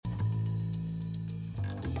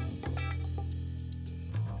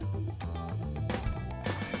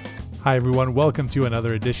Hi, everyone. Welcome to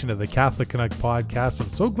another edition of the Catholic Connect podcast. I'm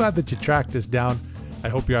so glad that you tracked us down. I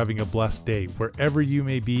hope you're having a blessed day wherever you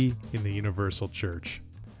may be in the Universal Church.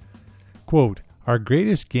 Quote, "Our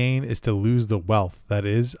greatest gain is to lose the wealth that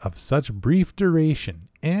is of such brief duration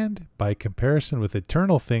and, by comparison with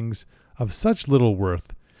eternal things, of such little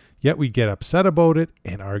worth. Yet we get upset about it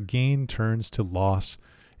and our gain turns to loss."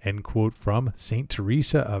 End quote from St.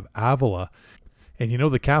 Teresa of Avila. And you know,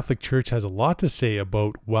 the Catholic Church has a lot to say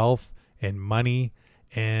about wealth and money.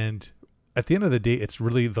 And at the end of the day, it's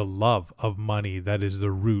really the love of money that is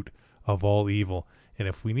the root of all evil. And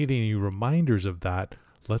if we need any reminders of that,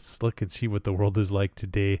 let's look and see what the world is like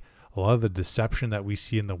today. A lot of the deception that we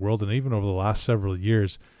see in the world, and even over the last several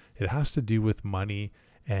years, it has to do with money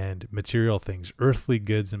and material things, earthly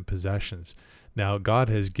goods and possessions. Now, God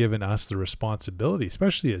has given us the responsibility,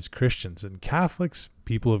 especially as Christians and Catholics,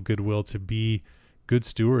 people of goodwill, to be good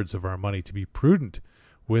stewards of our money, to be prudent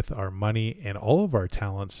with our money and all of our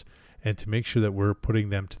talents, and to make sure that we're putting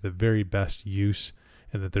them to the very best use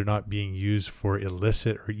and that they're not being used for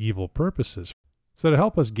illicit or evil purposes. So to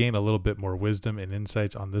help us gain a little bit more wisdom and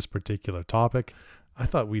insights on this particular topic, I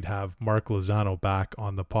thought we'd have Marc Lozano back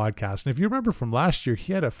on the podcast. And if you remember from last year,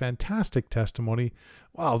 he had a fantastic testimony.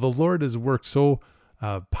 Wow, the Lord has worked so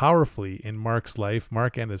powerfully in Marc's life,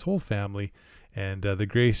 Marc and his whole family, and the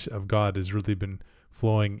grace of God has really been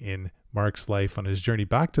flowing in Marc's life on his journey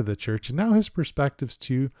back to the church, and now his perspectives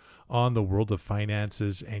too on the world of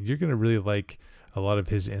finances. And you're going to really like a lot of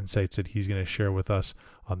his insights that he's going to share with us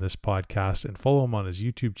on this podcast. And follow him on his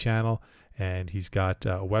YouTube channel, and he's got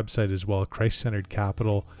a website as well, Christ-Centered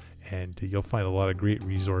Capital, and you'll find a lot of great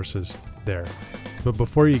resources there. But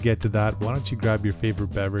before you get to that, why don't you grab your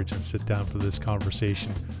favorite beverage and sit down for this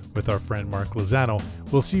conversation with our friend Marc Lozano.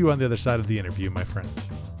 We'll see you on the other side of the interview, my friends.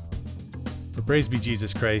 But praise be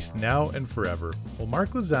Jesus Christ, now and forever. Well, Marc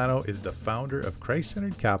Lozano is the founder of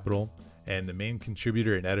Christ-Centered Capital and the main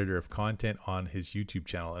contributor and editor of content on his YouTube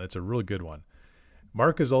channel, and it's a real good one.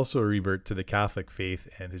 Marc is also a revert to the Catholic faith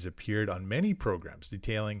and has appeared on many programs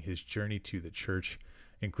detailing his journey to the church,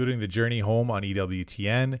 including the Journey Home on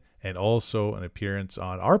EWTN, and also an appearance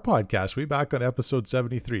on our podcast way back on episode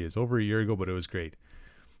 73. It's over a year ago, but it was great.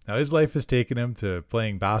 Now, his life has taken him to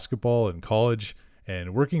playing basketball in college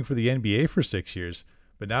and working for the NBA for 6 years,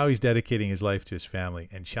 but now he's dedicating his life to his family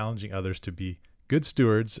and challenging others to be good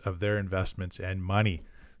stewards of their investments and money.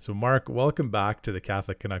 So Marc, welcome back to the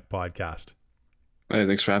Catholic Connect podcast. Hey,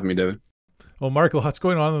 thanks for having me, David. Well, Marc, lots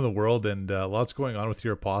going on in the world, and lots going on with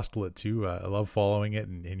your apostolate too. I love following it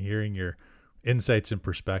and hearing your insights and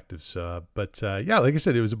perspectives. But like I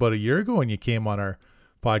said, it was about a year ago when you came on our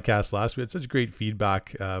podcast last. We had such great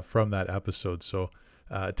feedback from that episode. So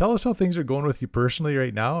tell us how things are going with you personally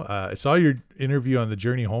right now. I saw your interview on the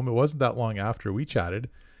Journey Home. It wasn't that long after we chatted,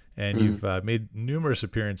 and you've made numerous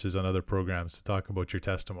appearances on other programs to talk about your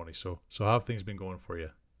testimony. So how have things been going for you?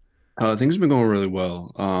 Things have been going really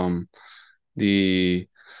well.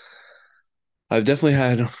 I've definitely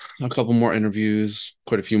had a couple more interviews,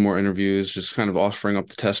 quite a few more interviews, just kind of offering up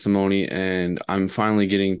the testimony, and I'm finally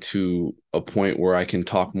getting to a point where I can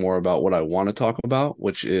talk more about what I want to talk about,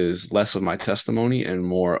 which is less of my testimony and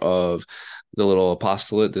more of the little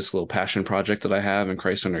apostolate, this little passion project that I have in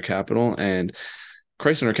Christ-Centered Capital. And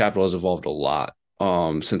Christ-Centered Capital has evolved a lot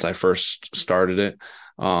since I first started it.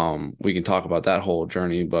 We can talk about that whole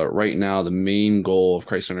journey, but right now the main goal of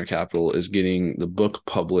Christ-Centered Capital is getting the book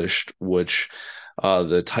published, which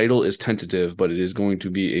the title is tentative, but it is going to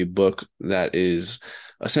be a book that is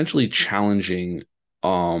essentially challenging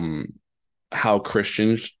how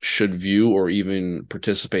Christians should view or even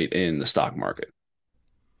participate in the stock market.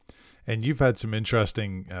 And you've had some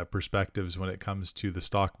interesting perspectives when it comes to the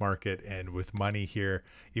stock market and with money here,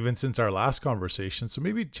 even since our last conversation. So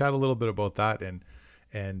maybe chat a little bit about that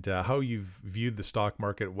and how you've viewed the stock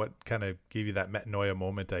market. What kind of gave you that metanoia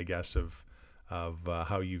moment, I guess, of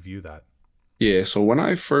how you view that? Yeah. So when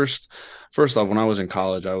I first off, when I was in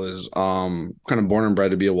college, I was kind of born and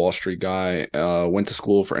bred to be a Wall Street guy. Went to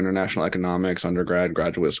school for international economics, undergrad,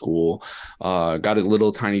 graduate school. Got a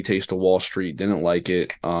little tiny taste of Wall Street, didn't like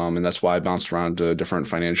it. And that's why I bounced around to different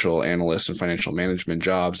financial analysts and financial management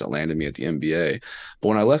jobs that landed me at the MBA. But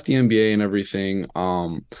when I left the MBA and everything,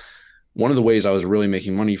 one of the ways I was really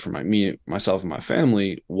making money for myself and my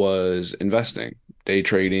family was investing, day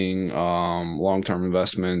trading, long-term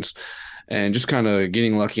investments, and just kind of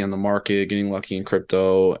getting lucky on the market, getting lucky in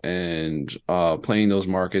crypto, and playing those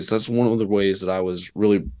markets. That's one of the ways that I was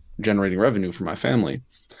really generating revenue for my family.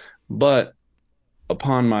 But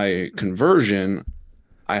upon my conversion,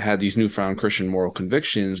 I had these newfound Christian moral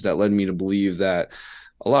convictions that led me to believe that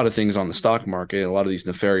a lot of things on the stock market, a lot of these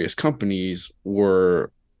nefarious companies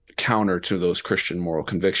were counter to those Christian moral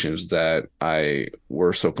convictions that I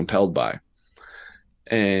were so compelled by.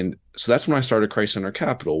 And so that's when I started Christ Center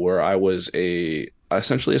Capital, where I was a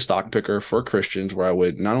essentially a stock picker for Christians, where I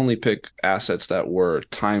would not only pick assets that were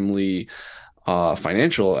timely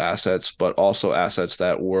financial assets, but also assets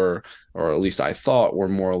that were, or at least I thought, were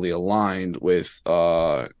morally aligned with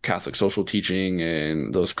Catholic social teaching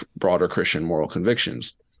and those broader Christian moral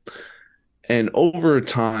convictions. And over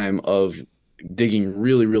time of digging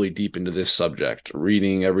really, really deep into this subject,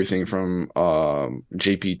 reading everything from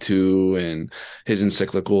JP2 and his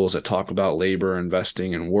encyclicals that talk about labor,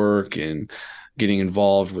 investing, and work, and getting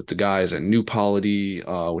involved with the guys at New Polity,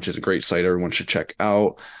 which is a great site everyone should check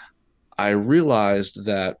out. I realized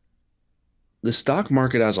that the stock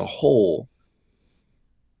market as a whole,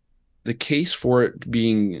 the case for it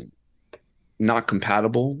being not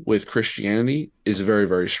compatible with Christianity is very,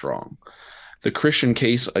 very strong. The Christian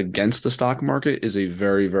case against the stock market is a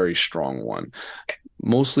very, very strong one,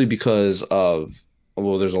 mostly because of,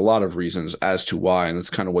 well, there's a lot of reasons as to why, and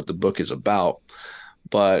that's kind of what the book is about.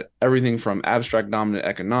 But everything from abstract dominant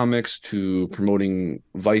economics to promoting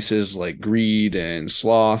vices like greed and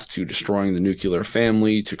sloth to destroying the nuclear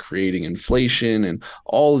family to creating inflation and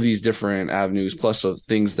all of these different avenues, plus of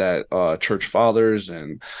things that church fathers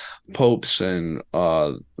and popes and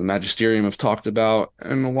the magisterium have talked about,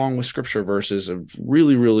 and along with scripture verses, of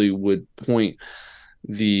really, really would point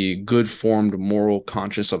the good formed moral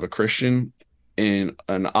conscience of a Christian in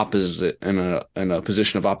an opposite in a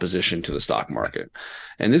position of opposition to the stock market.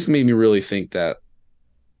 And this made me really think that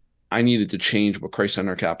I needed to change what Christ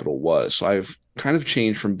Center Capital was. So I've kind of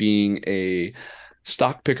changed from being a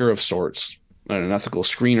stock picker of sorts and an ethical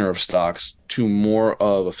screener of stocks to more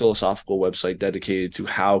of a philosophical website dedicated to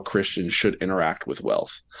how Christians should interact with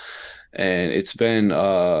wealth. And it's been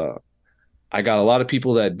I got a lot of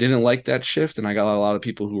people that didn't like that shift, and I got a lot of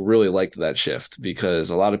people who really liked that shift, because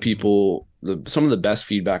a lot of people, some of the best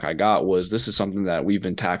feedback I got was, this is something that we've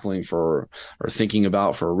been tackling for or thinking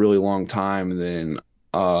about for a really long time. And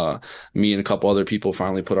then me and a couple other people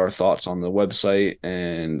finally put our thoughts on the website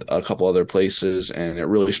and a couple other places, and it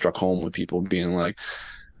really struck home with people being like,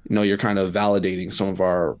 you're kind of validating some of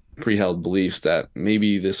our pre-held beliefs that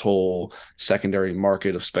maybe this whole secondary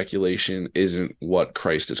market of speculation isn't what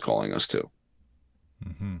Christ is calling us to.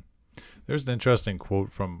 Mm-hmm. There's an interesting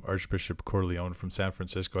quote from Archbishop Corleone from San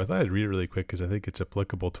Francisco. I thought I'd read it really quick because I think it's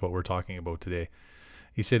applicable to what we're talking about today.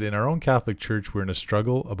 He said, "In our own Catholic Church, we're in a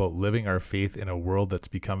struggle about living our faith in a world that's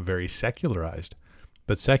become very secularized,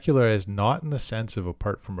 but secularized not in the sense of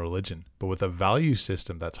apart from religion, but with a value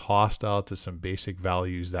system that's hostile to some basic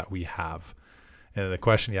values that we have." And the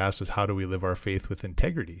question he asked was, how do we live our faith with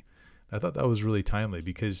integrity? I thought that was really timely,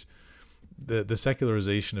 because the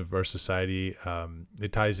secularization of our society,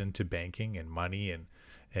 it ties into banking and money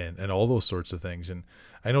and all those sorts of things. And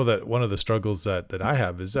I know that one of the struggles that I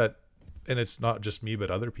have is that, and it's not just me, but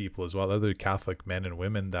other people as well, other Catholic men and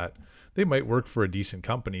women, that they might work for a decent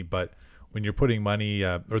company, but when you're putting money,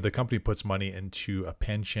 or the company puts money into a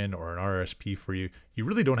pension or an RSP for you, you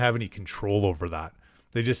really don't have any control over that.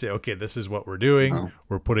 They just say, okay, this is what we're doing. Wow.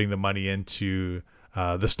 We're putting the money into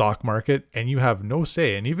the stock market, and you have no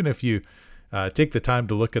say. And even if you take the time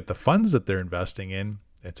to look at the funds that they're investing in,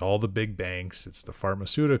 it's all the big banks, it's the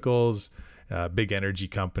pharmaceuticals, big energy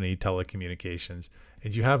company, telecommunications,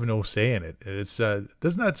 and you have no say in it. It's doesn't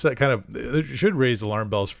that kind of, it should raise alarm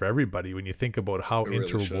bells for everybody when you think about how It really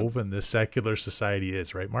interwoven this secular society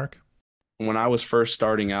is, right, Mark? When I was first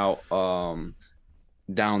starting out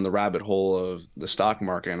down the rabbit hole of the stock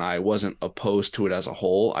market, and I wasn't opposed to it as a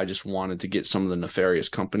whole, I just wanted to get some of the nefarious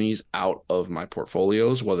companies out of my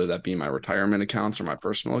portfolios, whether that be my retirement accounts or my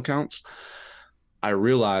personal accounts. I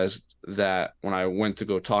realized that when I went to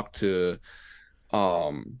go talk to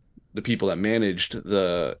the people that managed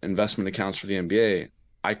the investment accounts for the NBA,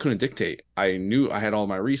 I couldn't dictate. I knew I had all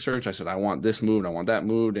my research. I said, I want this moved, I want that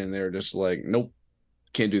moved. And they're just like, nope,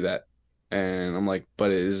 can't do that. And I'm like,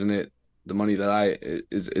 but isn't it the money that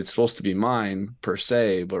it's supposed to be mine per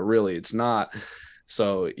se, but really it's not.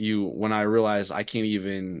 So when I realized I can't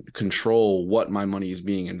even control what my money is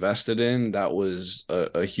being invested in, that was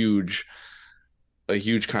a huge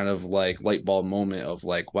kind of like light bulb moment of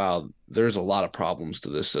like, wow, there's a lot of problems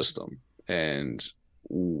to this system, and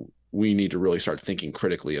we need to really start thinking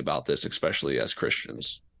critically about this, especially as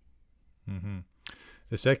Christians. Mm-hmm.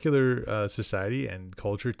 The secular society and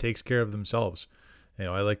culture takes care of themselves.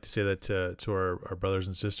 I like to say that to our brothers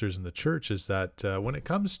and sisters in the church, is that when it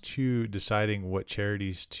comes to deciding what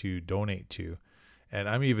charities to donate to, and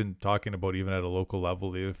I'm even talking about even at a local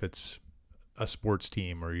level, if it's a sports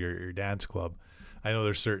team or your dance club. I know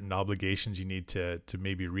there's certain obligations you need to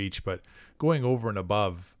maybe reach, but going over and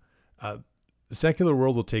above, the secular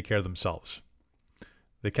world will take care of themselves.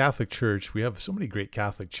 The Catholic Church, we have so many great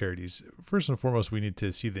Catholic charities. First and foremost, we need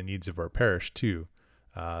to see the needs of our parish too.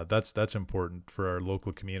 That's important for our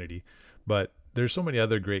local community. But there's so many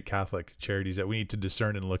other great Catholic charities that we need to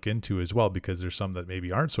discern and look into as well, because there's some that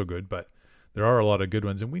maybe aren't so good, but there are a lot of good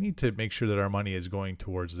ones, and we need to make sure that our money is going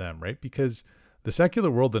towards them, right? Because the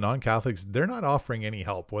secular world, the non-Catholics, they're not offering any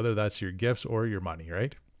help, whether that's your gifts or your money,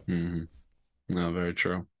 right? Mm-hmm. No, very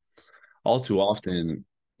true. All too often,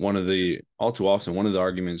 one of the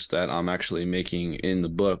arguments that I'm actually making in the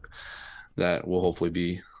book that will hopefully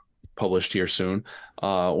be published here soon.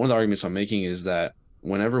 One of the arguments I'm making is that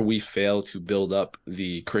whenever we fail to build up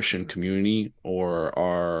the Christian community or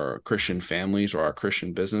our Christian families or our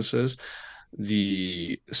Christian businesses,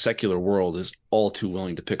 the secular world is all too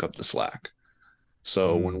willing to pick up the slack.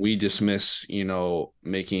 So when we dismiss,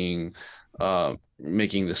 making the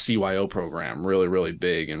CYO program really, really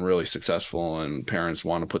big and really successful, and parents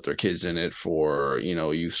want to put their kids in it for,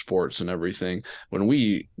 youth sports and everything. When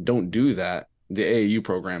we don't do that, the AAU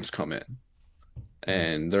programs come in,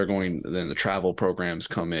 and then the travel programs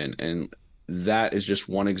come in. And that is just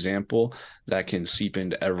one example that can seep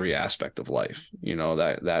into every aspect of life.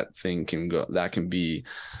 That thing can go, that can be,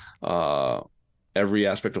 every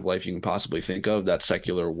aspect of life you can possibly think of. That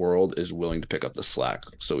secular world is willing to pick up the slack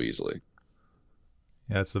so easily.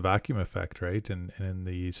 Yeah, it's the vacuum effect, right? And in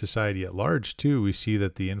the society at large, too, we see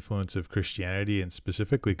that the influence of Christianity and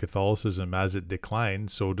specifically Catholicism, as it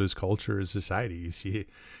declines, so does culture as society. You see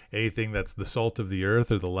anything that's the salt of the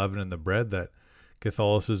earth or the leaven in the bread that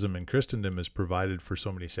Catholicism and Christendom has provided for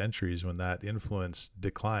so many centuries. When that influence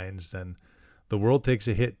declines, then the world takes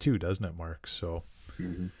a hit too, doesn't it, Mark? So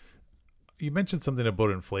you mentioned something about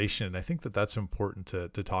inflation, and I think that that's important to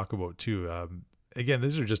talk about too. Again,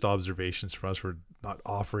 these are just observations from us. We're not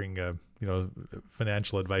offering,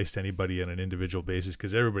 financial advice to anybody on an individual basis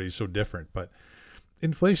because everybody's so different. But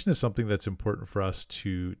inflation is something that's important for us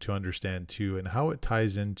to understand too, and how it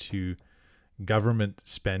ties into government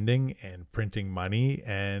spending and printing money.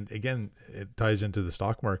 And again, it ties into the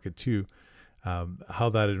stock market too. How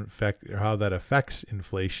that affects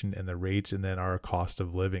inflation and the rates, and then our cost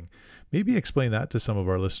of living. Maybe explain that to some of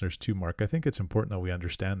our listeners too, Mark. I think it's important that we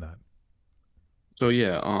understand that. So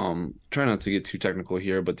yeah, try not to get too technical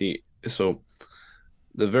here, but the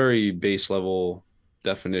very base level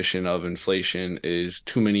definition of inflation is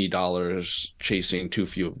too many dollars chasing too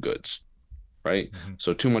few of goods, right? Mm-hmm.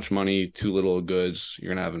 So too much money, too little of goods,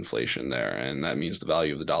 you're gonna have inflation there, and that means the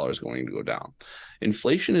value of the dollar is going to go down.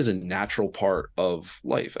 Inflation is a natural part of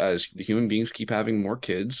life. As the human beings keep having more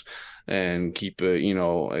kids and keep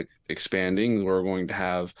expanding, we're going to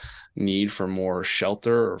have need for more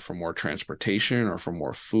shelter or for more transportation or for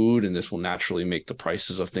more food, and this will naturally make the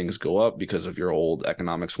prices of things go up because of your old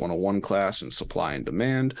economics 101 class and supply and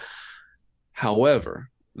demand. However,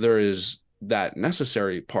 there is that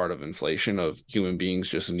necessary part of inflation of human beings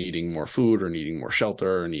just needing more food or needing more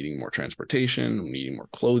shelter or needing more transportation or needing more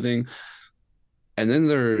clothing. And then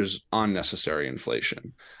there's unnecessary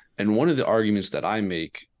inflation. And one of the arguments that I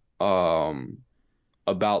make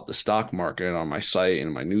about the stock market on my site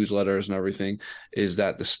and my newsletters and everything is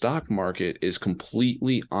that the stock market is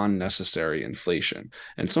completely unnecessary inflation.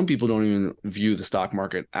 And some people don't even view the stock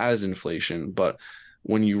market as inflation, but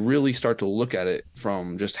when you really start to look at it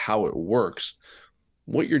from just how it works,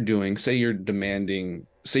 what you're doing, say you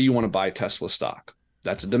want to buy Tesla stock,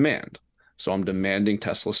 that's a demand. So I'm demanding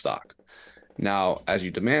Tesla stock. Now, as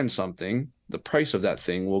you demand something, the price of that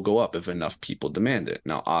thing will go up if enough people demand it.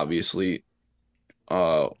 Now, obviously,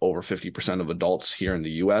 over 50% of adults here in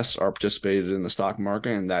the US are participated in the stock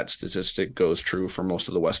market, and that statistic goes true for most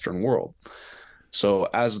of the Western world. So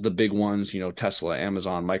as the big ones, Tesla,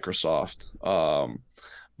 Amazon, Microsoft,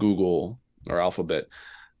 Google or Alphabet,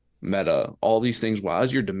 Meta, all these things,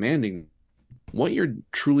 as you're demanding, what you're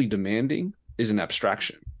truly demanding is an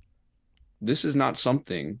abstraction. This is not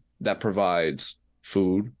something that provides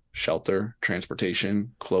food, shelter,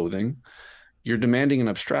 transportation, clothing. You're demanding an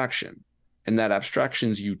abstraction, and that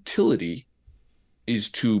abstraction's utility is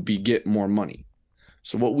to beget more money.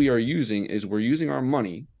 So what we're using our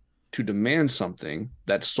money to demand something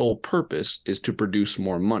that sole purpose is to produce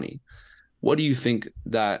more money. What do you think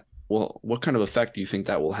what kind of effect do you think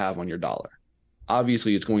that will have on your dollar?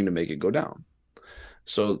 Obviously, it's going to make it go down.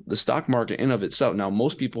 So the stock market in of itself, now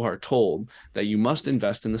most people are told that you must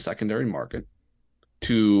invest in the secondary market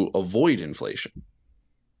to avoid inflation.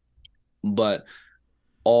 But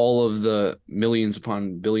all of the millions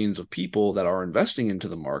upon billions of people that are investing into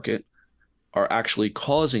the market are actually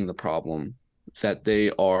causing the problem that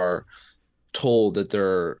they are told that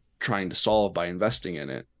they're trying to solve by investing in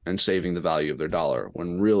it and saving the value of their dollar,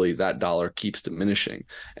 when really that dollar keeps diminishing.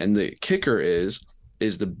 And the kicker is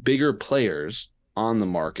the bigger players on the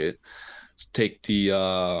market, take the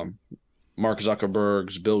Mark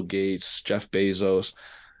Zuckerberg's, Bill Gates, Jeff Bezos,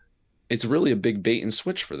 it's really a big bait and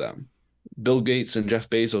switch for them. Bill Gates and Jeff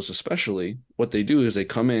Bezos, especially, what they do is they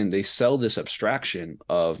come in, they sell this abstraction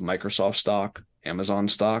of Microsoft stock, Amazon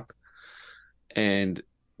stock. And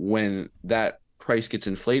when that price gets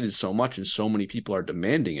inflated so much and so many people are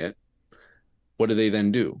demanding it, what do they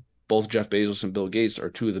then do? Both Jeff Bezos and Bill Gates are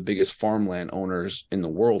two of the biggest farmland owners in the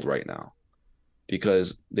world right now,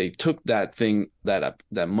 because they took that thing, that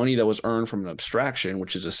money that was earned from an abstraction,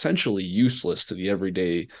 which is essentially useless to the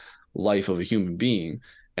everyday life of a human being,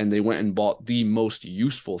 and they went and bought the most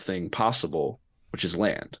useful thing possible, which is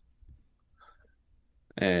land.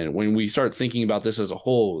 And when we start thinking about this as a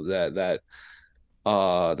whole, that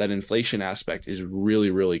inflation aspect is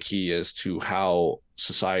really, really key as to how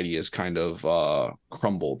society is kind of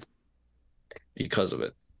crumbled because of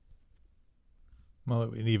it. Well,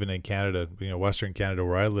 and even in Canada, Western Canada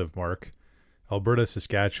where I live, Mark, Alberta,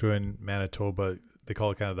 Saskatchewan, Manitoba, they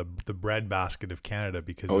call it kind of the breadbasket of Canada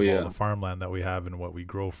because of all the farmland that we have and what we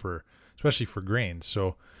grow for, especially for grains.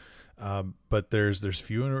 So, but there's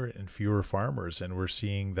fewer and fewer farmers, and we're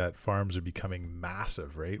seeing that farms are becoming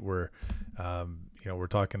massive, right? We're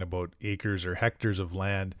talking about acres or hectares of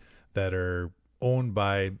land that are owned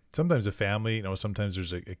by sometimes a family, sometimes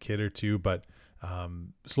there's a kid or two, but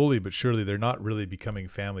slowly but surely they're not really becoming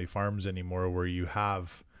family farms anymore, where you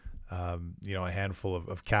have a handful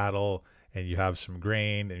of cattle and you have some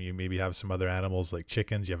grain and you maybe have some other animals like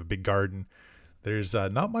chickens, you have a big garden. There's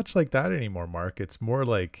not much like that anymore, Mark. It's more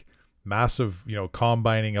like massive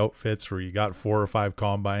combining outfits where you got 4 or 5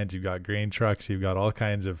 combines, you've got grain trucks, you've got all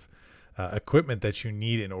kinds of equipment that you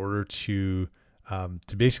need in order to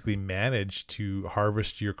basically manage to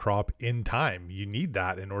harvest your crop in time. You need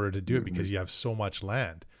that in order to do it because you have so much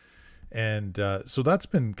land. And so that's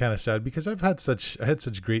been kind of sad, because I had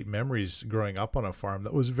such great memories growing up on a farm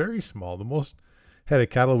that was very small. The most head of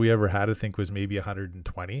cattle we ever had, I think, was maybe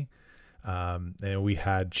 120. And we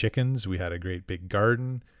had chickens. We had a great big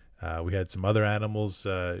garden. We had some other animals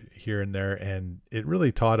here and there. And it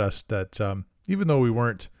really taught us that even though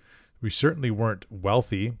we certainly weren't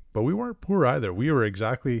wealthy, but we weren't poor either. We were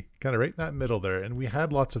exactly kind of right in that middle there. And we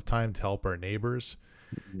had lots of time to help our neighbors.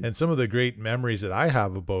 And some of the great memories that I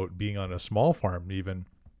have about being on a small farm even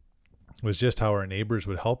was just how our neighbors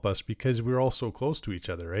would help us, because we were all so close to each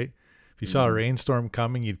other, right? If you saw a rainstorm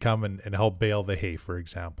coming, you'd come and help bale the hay, for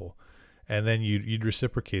example. And then you'd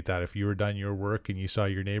reciprocate that. If you were done your work and you saw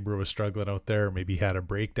your neighbor was struggling out there, or maybe had a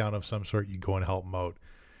breakdown of some sort, you'd go and help them out.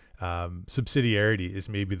 Subsidiarity is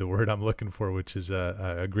maybe the word I'm looking for, which is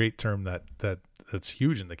a great term that's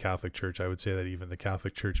huge in the Catholic Church. I would say that even the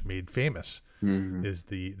Catholic Church made famous is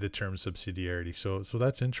the term subsidiarity. So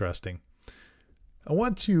that's interesting. I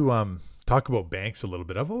want to talk about banks a little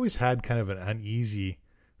bit. I've always had kind of an uneasy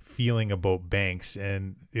feeling about banks,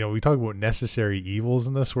 and we talk about necessary evils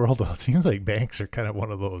in this world. Well, it seems like banks are kind of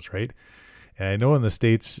one of those, right? And I know in the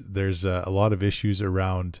States there's a lot of issues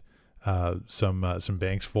around some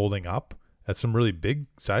banks folding up at some really big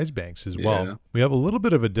size banks as well. We have a little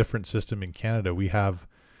bit of a different system in Canada. We have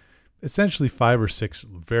essentially 5 or 6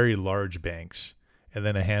 very large banks and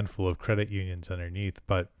then a handful of credit unions underneath.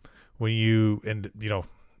 But when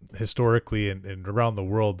historically and around the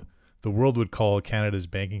world would call Canada's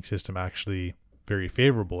banking system actually very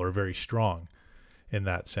favorable or very strong in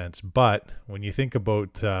that sense. But when you think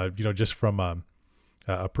about, just from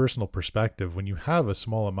a personal perspective, when you have a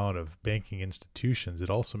small amount of banking institutions, it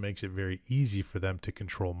also makes it very easy for them to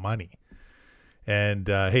control money. And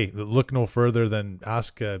hey, look no further than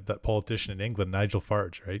ask that politician in England, Nigel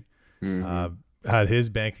Farage, right? Had his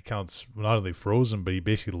bank accounts not only frozen, but he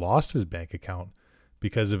basically lost his bank account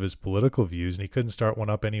because of his political views, and he couldn't start one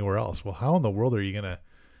up anywhere else. Well, how in the world are you going to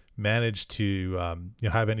manage to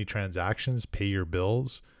have any transactions, pay your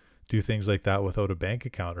bills, do things like that without a bank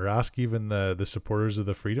account? Or ask even the supporters of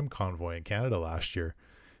the Freedom Convoy in Canada last year,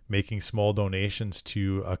 making small donations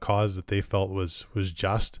to a cause that they felt was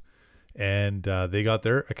just, and they got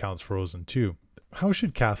their accounts frozen too. How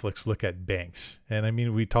should Catholics look at banks? And I mean,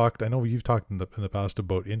 I know you've talked in the past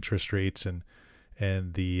about interest rates and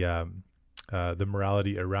the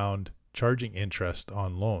morality around charging interest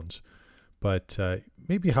on loans. But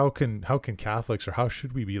maybe how can Catholics, or how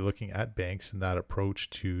should we be looking at banks and that approach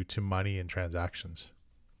to money and transactions?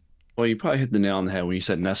 Well, you probably hit the nail on the head when you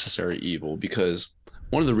said necessary evil, because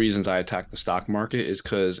one of the reasons I attack the stock market is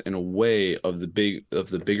because in a way of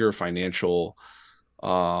the bigger financial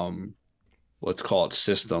um let's call it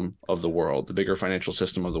system of the world, the bigger financial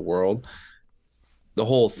system of the world, the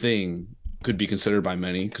whole thing could be considered by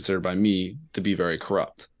many, considered by me, to be very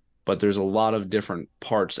corrupt. But there's a lot of different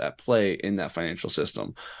parts at play in that financial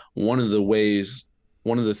system. One of the ways,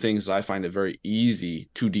 one of the things I find it very easy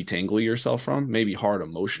to detangle yourself from, maybe hard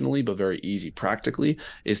emotionally, but very easy practically,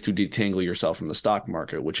 is to detangle yourself from the stock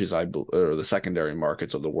market, which is or the secondary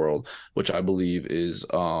markets of the world, which I believe is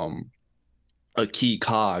a key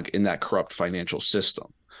cog in that corrupt financial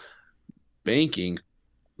system. Banking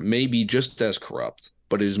may be just as corrupt,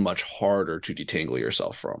 but it is much harder to detangle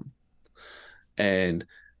yourself from. And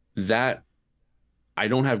that I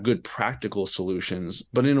don't have good practical solutions,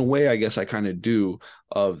 but in a way, I guess I kind of do.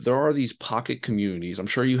 There are these pocket communities. I'm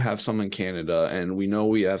sure you have some in Canada, and we know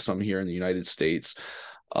we have some here in the United States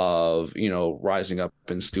of, rising up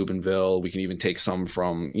in Steubenville. We can even take some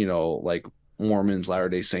from, like Mormons,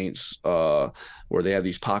 Latter-day Saints, where they have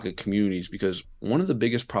these pocket communities, because one of the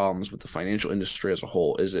biggest problems with the financial industry as a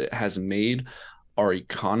whole is it has made our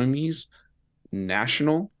economies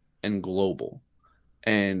national and global.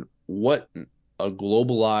 And what a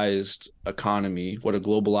globalized economy, what a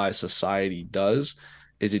globalized society does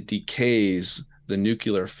is it decays the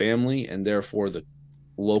nuclear family and therefore the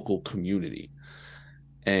local community.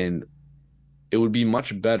 And it would be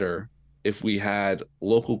much better if we had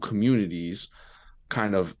local communities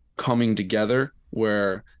kind of coming together,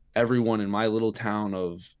 where everyone in my little town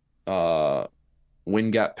of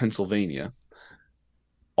Wind Gap, Pennsylvania,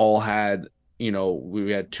 all had,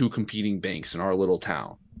 we had two competing banks in our little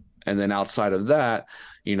town. And then outside of that,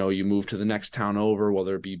 you move to the next town over,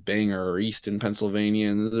 whether it be Bangor or Easton,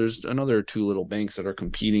 Pennsylvania, and there's another two little banks that are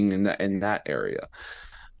competing in that area.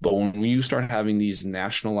 But when you start having these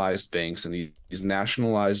nationalized banks and these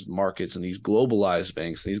nationalized markets and these globalized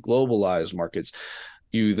banks, these globalized markets,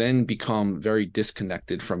 you then become very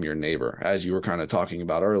disconnected from your neighbor, as you were kind of talking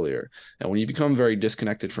about earlier. And when you become very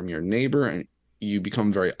disconnected from your neighbor and you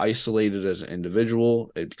become very isolated as an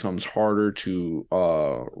individual, it becomes harder to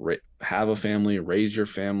have a family, raise your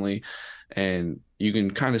family. And you can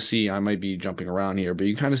kind of see, I might be jumping around here, but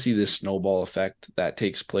you kind of see this snowball effect that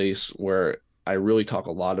takes place, where I really talk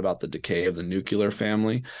a lot about the decay of the nuclear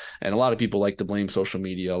family. And a lot of people like to blame social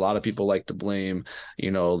media. A lot of people like to blame,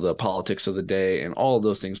 the politics of the day, and all of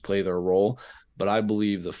those things play their role. But I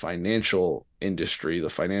believe the financial industry, the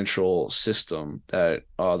financial system that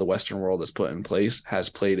the Western world has put in place has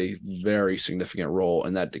played a very significant role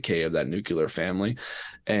in that decay of that nuclear family.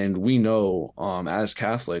 And we know, as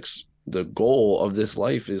Catholics, the goal of this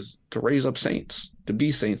life is to raise up saints, to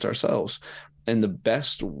be saints ourselves. And the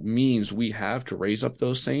best means we have to raise up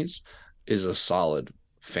those saints is a solid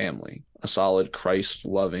family, a solid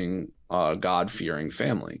Christ-loving, God-fearing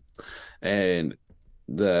family. And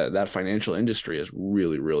that financial industry has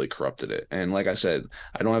really, really corrupted it. And like I said,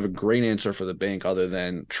 I don't have a great answer for the bank other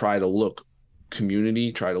than try to look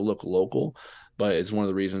community, try to look local. But it's one of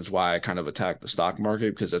the reasons why I kind of attack the stock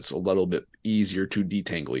market, because it's a little bit easier to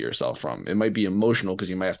detangle yourself from. It might be emotional because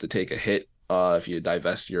you might have to take a hit if you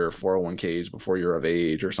divest your 401ks before you're of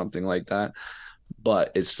age or something like that.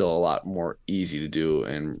 But it's still a lot more easy to do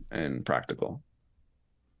and practical.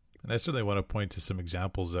 And I certainly want to point to some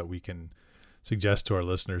examples that we can suggest to our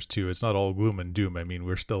listeners too. It's not all gloom and doom. I mean,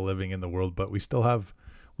 we're still living in the world, but we still have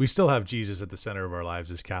Jesus at the center of our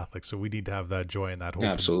lives as Catholics. So we need to have that joy and that hope.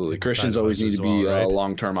 Absolutely. Christians always need to be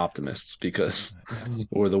long-term optimists, because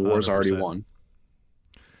or the war's 100%. Already won.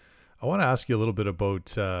 I want to ask you a little bit about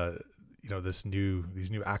these new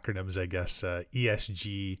acronyms, I guess,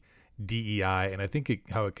 ESG, DEI, and I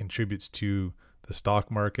think how it contributes to the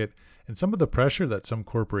stock market and some of the pressure that some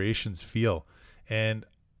corporations feel. And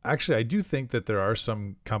actually, I do think that there are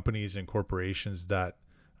some companies and corporations that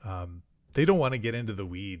they don't want to get into the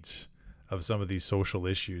weeds of some of these social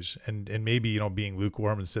issues, and maybe being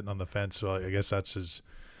lukewarm and sitting on the fence. So I guess that's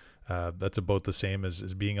about the same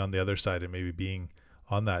as being on the other side and maybe being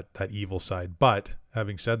on that evil side. But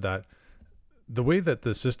having said that, the way that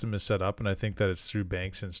the system is set up, and I think that it's through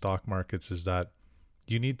banks and stock markets, is that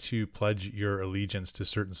you need to pledge your allegiance to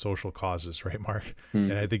certain social causes, right, Mark?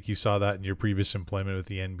 And I think you saw that in your previous employment with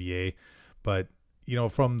the NBA. But,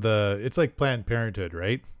 it's like Planned Parenthood,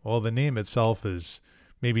 right? Well, the name itself is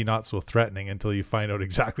maybe not so threatening until you find out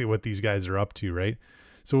exactly what these guys are up to, right?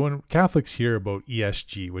 So when Catholics hear about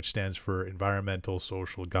ESG, which stands for Environmental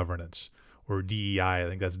Social Governance, or DEI, I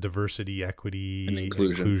think that's diversity, equity, and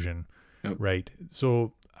inclusion. Yep. Right.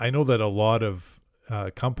 So I know that a lot of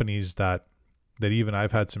companies that even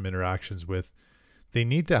I've had some interactions with, they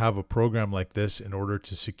need to have a program like this in order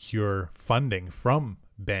to secure funding from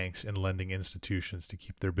banks and lending institutions to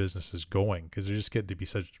keep their businesses going, because they're just getting to be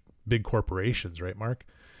such big corporations, right, Mark?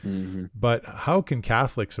 Mm-hmm. But how can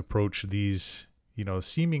Catholics approach these,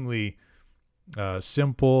 seemingly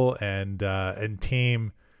simple and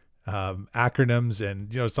tame acronyms,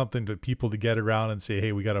 and something for people to get around and say,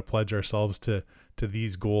 hey, we got to pledge ourselves to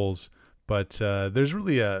these goals? But there's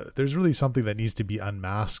really something that needs to be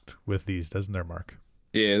unmasked with these, doesn't there, Mark?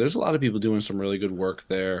 Yeah, there's a lot of people doing some really good work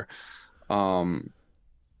there. Um,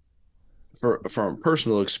 from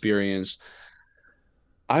personal experience,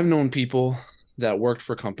 I've known people that worked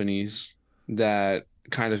for companies that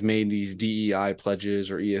kind of made these DEI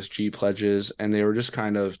pledges or ESG pledges, and they were just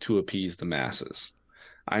kind of to appease the masses.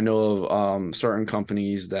 I know of certain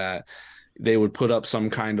companies that they would put up some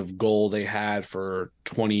kind of goal they had for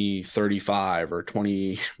 2035 or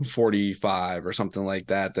 2045 or something like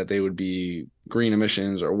that, that they would be green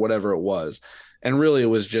emissions or whatever it was. And really, it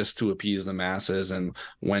was just to appease the masses. And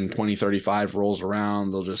when 2035 rolls around,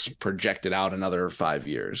 they'll just project it out another 5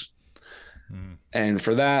 years. Mm. And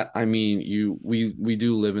for that, I mean, we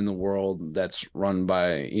do live in the world that's run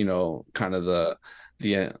by, kind of the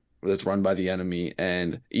that's run by the enemy,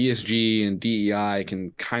 and ESG and DEI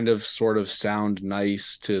can kind of sort of sound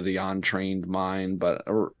nice to the untrained mind, but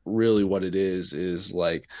really what it is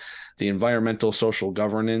like the environmental social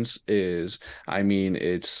governance is, I mean,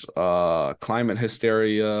 it's climate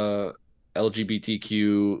hysteria.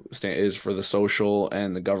 LGBTQ is for the social,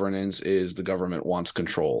 and the governance is the government wants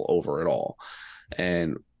control over it all.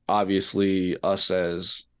 And obviously, us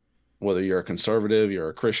as whether you're a conservative, you're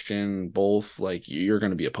a Christian, both, like, you're going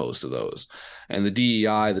to be opposed to those. And the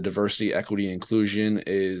DEI, the diversity, equity, inclusion,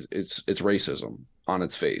 it's racism on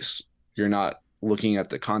its face. You're not looking at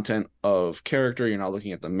the content of character, you're not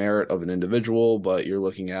looking at the merit of an individual, but you're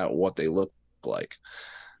looking at what they look like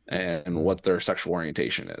and what their sexual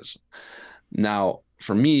orientation is. Now,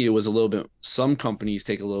 for me, it was a little bit, some companies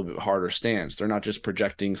take a little bit harder stance. They're not just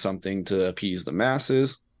projecting something to appease the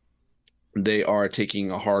masses. They are taking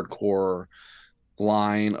a hardcore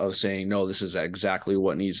line of saying, no, this is exactly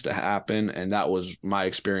what needs to happen. And that was my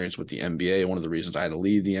experience with the NBA. One of the reasons I had to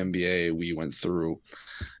leave the NBA, we went through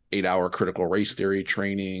 8-hour critical race theory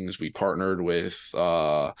trainings. We partnered with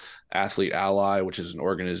Athlete Ally, which is an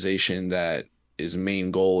organization that his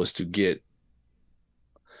main goal is to get,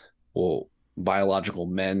 biological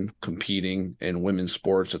men competing in women's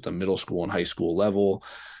sports at the middle school and high school level.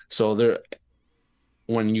 So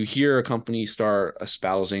when you hear a company start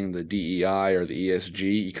espousing the DEI or the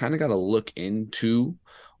ESG, you kind of got to look into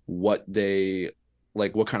what kind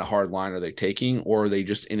of hard line are they taking, or are they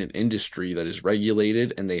just in an industry that is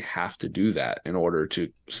regulated and they have to do that in order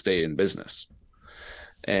to stay in business?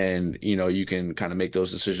 And, you can kind of make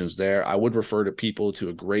those decisions there. I would refer to people to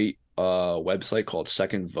a great website called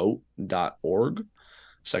secondvote.org.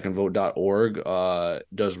 Secondvote.org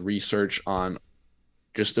does research on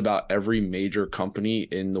just about every major company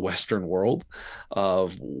in the Western world,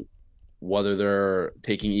 of whether they're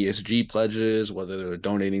taking ESG pledges, whether they're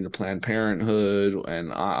donating to Planned Parenthood.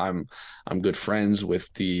 And I'm good friends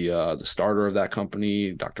with the starter of that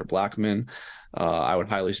company, Dr. Blackman. I would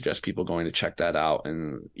highly suggest people going to check that out,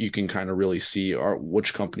 and you can kind of really see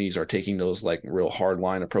which companies are taking those like real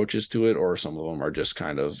hardline approaches to it, or some of them are just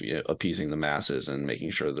kind of appeasing the masses and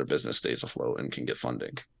making sure their business stays afloat and can get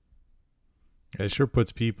funding. It sure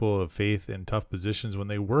puts people of faith in tough positions when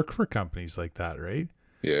they work for companies like that, right?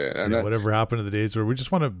 Yeah, and whatever happened to the days where we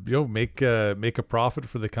just want to make a profit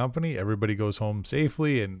for the company, everybody goes home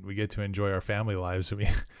safely, and we get to enjoy our family lives. I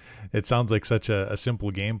mean, it sounds like such a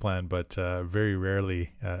simple game plan, but very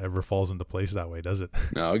rarely ever falls into place that way, does it?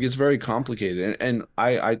 No, it gets very complicated, and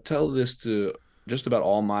I tell this to just about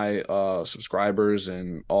all my subscribers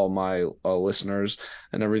and all my listeners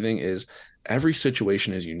and everything, is every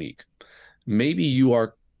situation is unique. Maybe you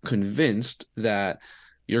are convinced that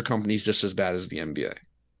your company's just as bad as the NBA.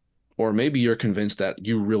 Or maybe you're convinced that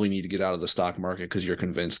you really need to get out of the stock market because you're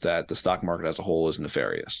convinced that the stock market as a whole is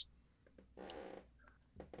nefarious.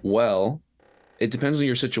 Well, it depends on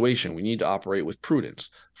your situation. We need to operate with prudence.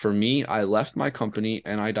 For me, I left my company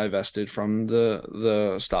and I divested from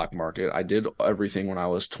the stock market. I did everything when I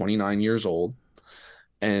was 29 years old.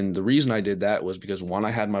 And the reason I did that was because, one,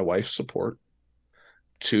 I had my wife's support.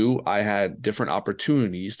 Two, I had different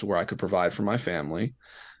opportunities to where I could provide for my family.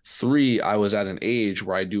 Three, I was at an age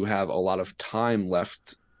where I do have a lot of time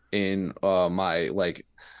left in my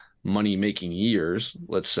money making years,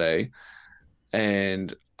 let's say.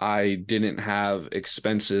 And I didn't have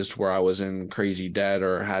expenses to where I was in crazy debt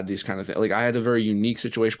or had these kind of things. Like I had a very unique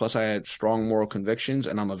situation. Plus, I had strong moral convictions,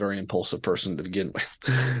 and I'm a very impulsive person to begin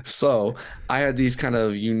with. So I had these kind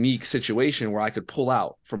of unique situation where I could pull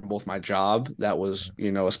out from both my job that was,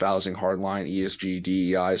 espousing hardline ESG,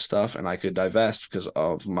 DEI stuff, and I could divest because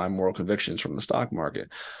of my moral convictions from the stock market.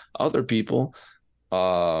 Other people,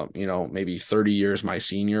 maybe 30 years my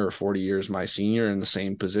senior or 40 years my senior in the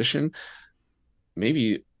same position,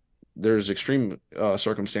 maybe there's extreme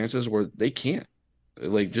circumstances where they can't,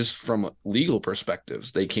 like just from legal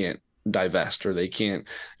perspectives, they can't divest or they can't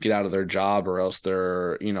get out of their job, or else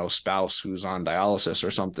their spouse who's on dialysis or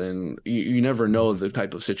something. You never know the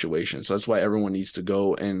type of situation. So that's why everyone needs to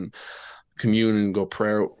go and commune and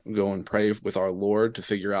go and pray with our Lord to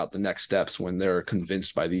figure out the next steps when they're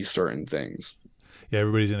convinced by these certain things. Yeah,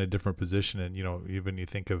 everybody's in a different position, and even you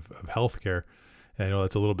think of healthcare. And I know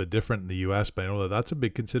that's a little bit different in the U.S., but I know that that's a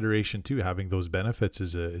big consideration too. Having those benefits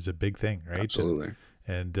is a big thing, right? Absolutely.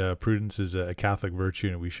 And prudence is a Catholic virtue,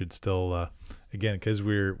 and we should still, again, because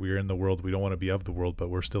we're in the world, we don't want to be of the world, but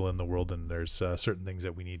we're still in the world, and there's certain things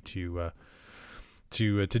that we need to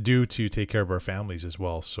do to take care of our families as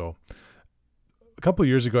well. So, a couple of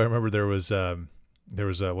years ago, I remember there was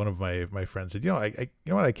one of my friends said,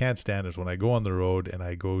 what I can't stand is when I go on the road and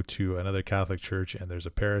I go to another Catholic church and there's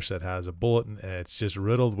a parish that has a bulletin and it's just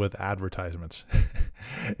riddled with advertisements.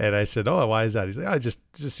 And I said, oh, why is that? He's like, oh, it just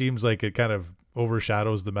seems like it kind of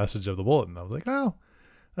overshadows the message of the bulletin. I was like, oh,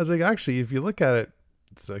 actually, if you look at it,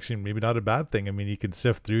 it's actually maybe not a bad thing. I mean, you can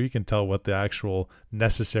sift through, you can tell what the actual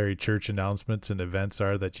necessary church announcements and events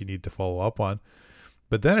are that you need to follow up on.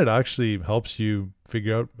 But then it actually helps you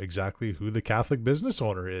figure out exactly who the Catholic business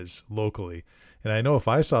owner is locally. And I know if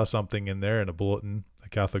I saw something in there in a bulletin, a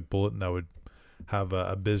Catholic bulletin, that would have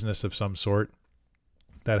a business of some sort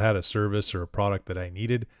that had a service or a product that I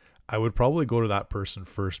needed, I would probably go to that person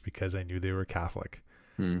first because I knew they were Catholic.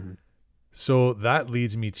 Mm-hmm. So that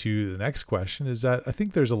leads me to the next question, is that I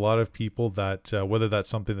think there's a lot of people that whether that's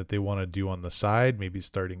something that they want to do on the side, maybe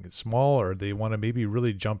starting it small, or they want to maybe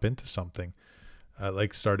really jump into something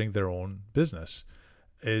like starting their own business,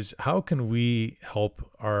 is how can we help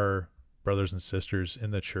our brothers and sisters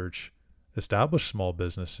in the church establish small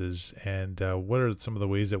businesses, and what are some of the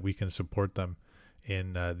ways that we can support them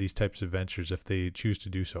in these types of ventures if they choose to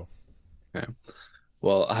do so? Yeah.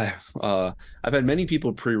 Well, I've had many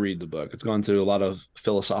people pre-read the book. It's gone through a lot of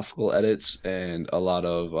philosophical edits and a lot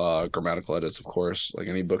of grammatical edits, of course, like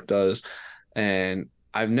any book does. And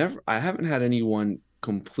I haven't had anyone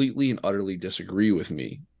completely and utterly disagree with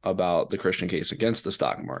me about the Christian case against the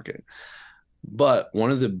stock market. But one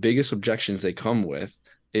of the biggest objections they come with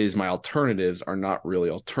is my alternatives are not really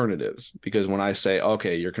alternatives. Because when I say,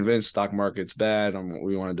 okay, you're convinced stock market's bad,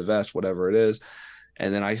 we want to divest, whatever it is,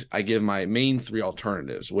 and then I give my main three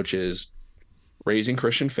alternatives, which is raising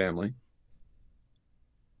Christian family,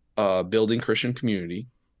 building Christian community,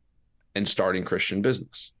 and starting Christian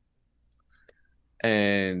business.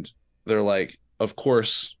 And they're like, of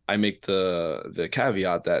course, I make the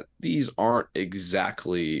caveat that these aren't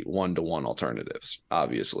exactly one-to-one alternatives,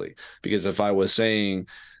 obviously. Because if I was saying,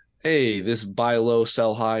 hey, this buy low,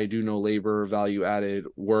 sell high, do no labor, value added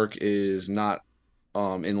work is not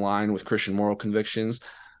in line with Christian moral convictions,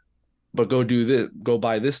 but go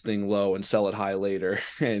buy this thing low and sell it high later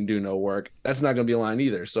and do no work, that's not going to be aligned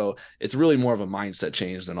either. So it's really more of a mindset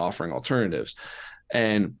change than offering alternatives.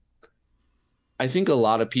 And I think a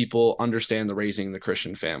lot of people understand the raising the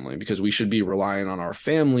Christian family, because we should be relying on our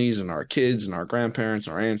families and our kids and our grandparents,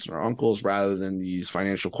 our aunts and our uncles, rather than these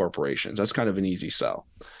financial corporations. That's kind of an easy sell.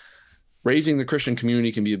 Raising the Christian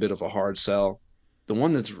community can be a bit of a hard sell. The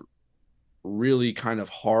one that's really kind of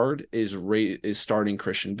hard is starting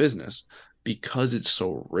Christian business, because it's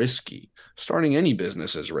so risky. Starting any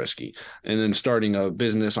business is risky. And then starting a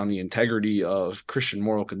business on the integrity of Christian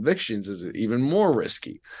moral convictions is even more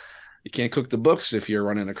risky. You can't cook the books if you're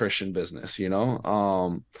running a Christian business, you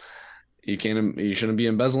shouldn't be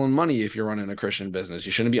embezzling money if you're running a Christian business.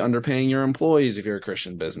 You shouldn't be underpaying your employees if you're a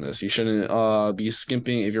Christian business. You shouldn't be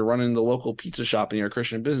skimping if you're running the local pizza shop and you're a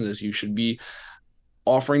Christian business. You should be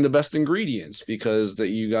offering the best ingredients, because that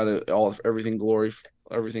you got to everything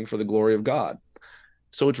for the glory of God.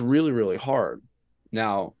 So it's really, really hard.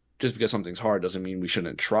 Now, just because something's hard doesn't mean we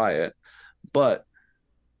shouldn't try it, but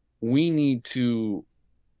we need to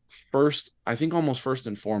I think almost first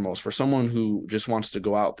and foremost, for someone who just wants to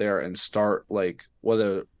go out there and start, like,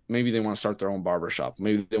 whether maybe they want to start their own barbershop,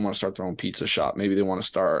 maybe they want to start their own pizza shop, maybe they want to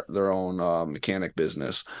start their own mechanic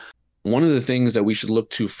business. one of the things that we should look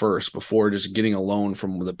to first before just getting a loan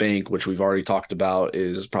from the bank, which we've already talked about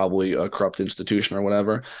is probably a corrupt institution or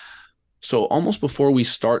whatever. So almost before we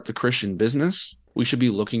start the Christian business, we should be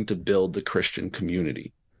looking to build the Christian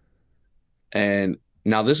community. And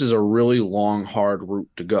now this is a really long, hard route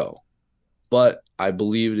to go, but I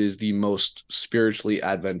believe it is the most spiritually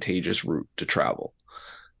advantageous route to travel.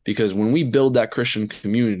 Because when we build that Christian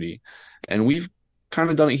community, and we've kind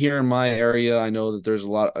of done it here in my area, I know that there's a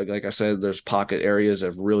lot, like I said, there's pocket areas that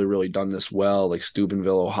have really, really done this well, like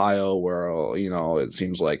Steubenville, Ohio, where, it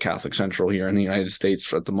seems like Catholic Central here in the United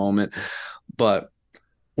States at the moment. But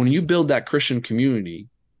when you build that Christian community,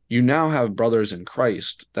 you now have brothers in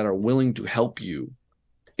Christ that are willing to help you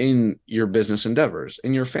in your business endeavors,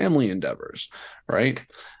 in your family endeavors, right?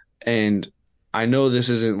 And I know this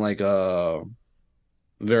isn't like a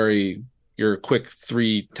very your quick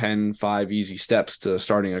 3, 10, 5 easy steps to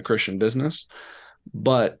starting a Christian business,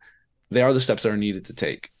 but they are the steps that are needed to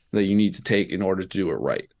take, that you need to take in order to do it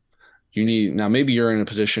right. Now maybe you're in a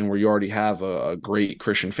position where you already have a great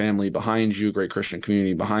Christian family behind you, great Christian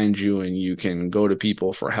community behind you, and you can go to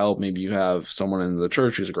people for help. Maybe you have someone in the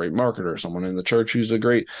church who's a great marketer, someone in the church who's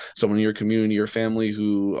someone in your community or family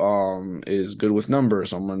who is good with numbers,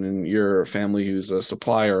 someone in your family who's a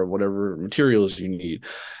supplier of whatever materials you need.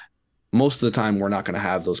 Most of the time, we're not going to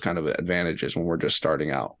have those kind of advantages when we're just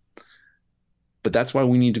starting out. But that's why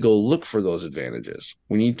we need to go look for those advantages.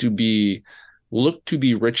 We need to look to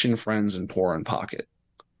be rich in friends and poor in pocket.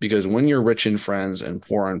 Because when you're rich in friends and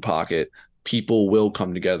poor in pocket, people will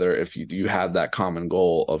come together if you have that common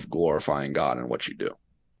goal of glorifying God in what you do.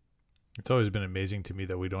 It's always been amazing to me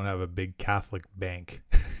that we don't have a big Catholic bank.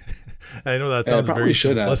 I know that sounds very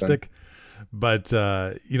simplistic, but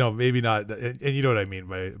maybe not. And you know what I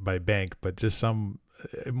mean by bank, but just some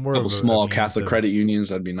more of a small Catholic credit unions.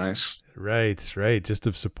 That'd be nice. Right. Just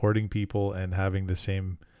of supporting people and having the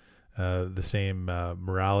same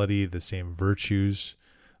morality, the same virtues.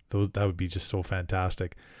 That would be just so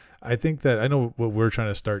fantastic. I think that I know what we're trying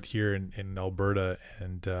to start here in Alberta,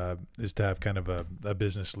 and is to have kind of a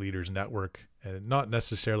business leaders network, and not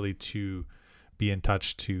necessarily to be in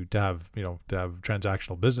touch to have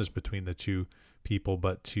transactional business between the two people,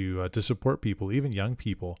 but to support people, even young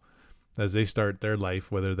people, as they start their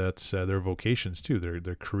life, whether that's their vocations too,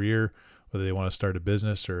 their career, whether they want to start a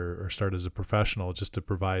business or start as a professional, just to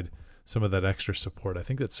provide some of that extra support. I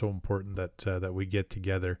think that's so important that we get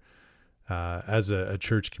together as a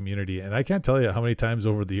church community. And I can't tell you how many times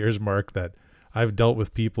over the years, Mark, that I've dealt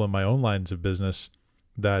with people in my own lines of business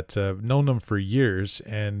that have known them for years,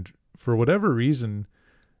 and for whatever reason,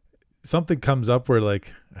 something comes up where,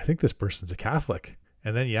 like, I think this person's a Catholic.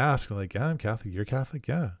 And then you ask, like, yeah, I'm Catholic. You're Catholic?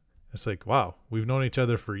 Yeah. It's like, wow, we've known each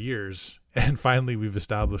other for years, and finally we've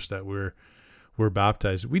established that we're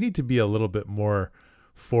baptized. We need to be a little bit more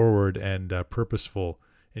forward and purposeful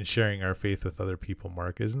in sharing our faith with other people,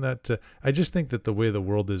 Mark. Isn't that, I just think that the way the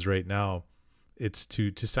world is right now, it's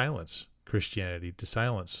to silence Christianity, to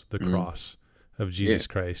silence the cross of Jesus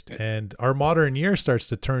Christ. And our modern year starts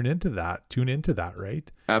to tune into that, right?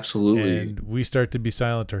 Absolutely. And we start to be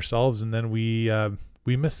silent ourselves, and then we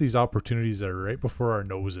miss these opportunities that are right before our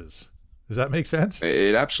noses. Does that make sense?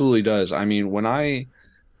 It absolutely does. I mean,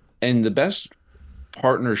 and the best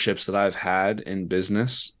partnerships that I've had in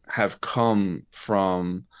business have come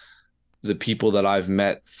from the people that I've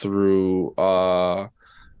met through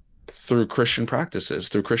Christian practices,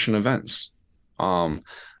 through Christian events.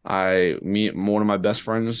 I meet one of my best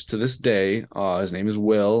friends to this day. His name is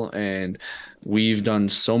Will, and we've done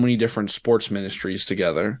so many different sports ministries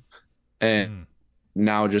together. And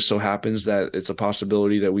now it just so happens that it's a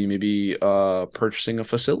possibility that we may be purchasing a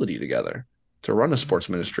facility together to run a sports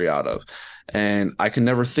ministry out of. And I can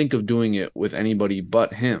never think of doing it with anybody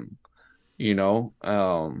but him,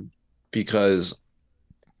 because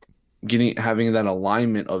having that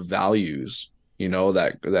alignment of values,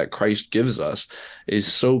 that Christ gives us,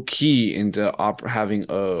 is so key into having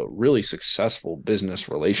a really successful business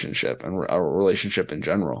relationship and a relationship in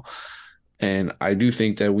general. And I do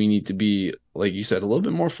think that we need to be, like you said, a little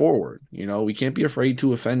bit more forward. We can't be afraid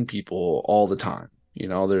to offend people all the time.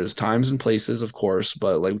 There's times and places, of course,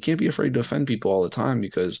 but we can't be afraid to offend people all the time,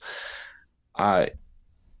 because I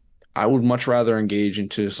would much rather engage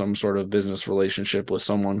into some sort of business relationship with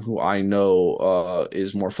someone who I know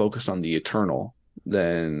is more focused on the eternal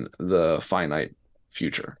than the finite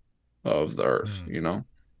future of the earth,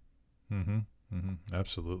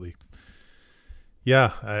 Absolutely.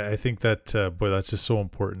 Yeah, I think that, that's just so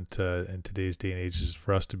important in today's day and age, is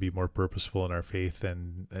for us to be more purposeful in our faith.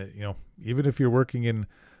 And, even if you're working in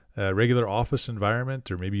a regular office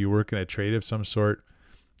environment, or maybe you work in a trade of some sort,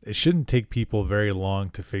 it shouldn't take people very long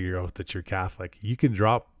to figure out that you're Catholic. You can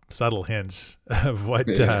drop subtle hints of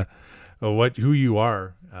Yeah. who you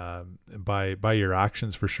are, by your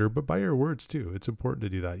actions for sure, but by your words too. It's important to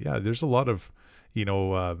do that. Yeah, there's a lot of,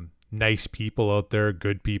 nice people out there,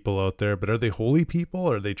 good people out there, but are they holy people?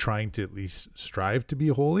 Are they trying to at least strive to be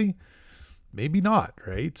holy? Maybe not,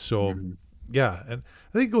 right? So Mhm. yeah, and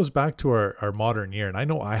I think it goes back to our modern year, and I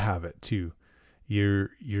know I have it too.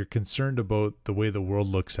 You're concerned about the way the world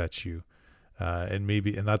looks at you,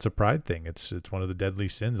 and that's a pride thing. It's one of the deadly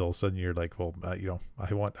sins. All of a sudden, you're like, well,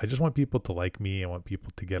 I just want people to like me. I want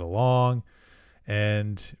people to get along,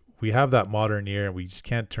 and we have that modern ear, and we just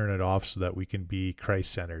can't turn it off so that we can be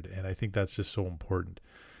Christ centered. And I think that's just so important.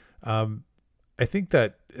 Um, I think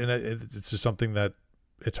that, and it's just something that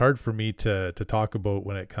it's hard for me to talk about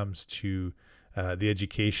when it comes to the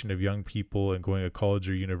education of young people and going a college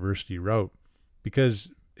or university route,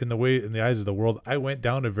 because in the eyes of the world, I went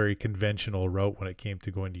down a very conventional route when it came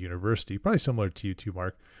to going to university, probably similar to you too,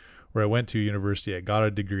 Mark, where I went to university, I got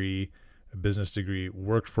a degree, a business degree,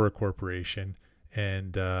 worked for a corporation,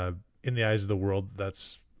 and in the eyes of the world,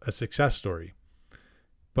 that's a success story.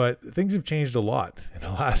 But things have changed a lot in the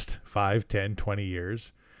last 5, 10, 20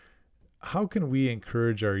 years. How can we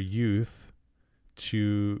encourage our youth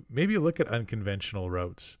to maybe look at unconventional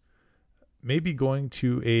routes? Maybe going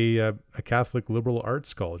to a Catholic liberal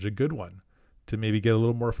arts college, a good one, to maybe get a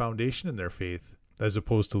little more foundation in their faith, as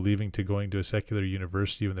opposed to leaving to going to a secular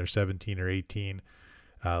university when they're 17 or 18,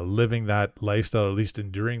 living that lifestyle, at least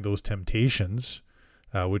enduring those temptations,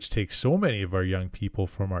 which takes so many of our young people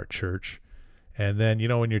from our church. And then,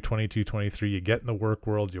 when you're 22, 23, you get in the work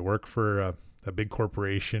world, you work for a big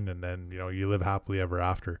corporation, and then, you live happily ever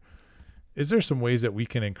after. Is there some ways that we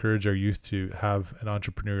can encourage our youth to have an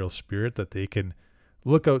entrepreneurial spirit, that they can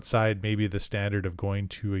look outside maybe the standard of going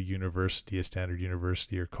to a standard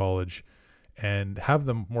university or college, and have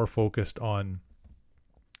them more focused on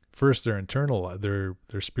first their internal, their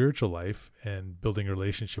spiritual life and building a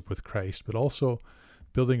relationship with Christ, but also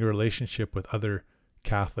building a relationship with other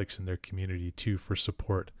Catholics in their community too, for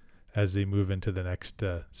support as they move into the next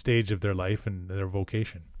stage of their life and their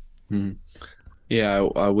vocation? Mhm. Yeah,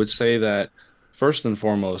 I would say that first and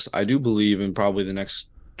foremost, I do believe in probably the next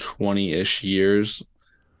 20-ish years.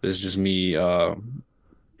 This is just me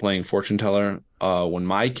playing fortune teller. When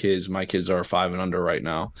my kids are 5 and under right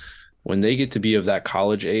now, when they get to be of that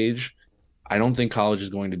college age, I don't think college is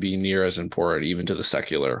going to be near as important even to the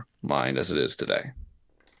secular mind as it is today.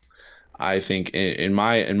 I think in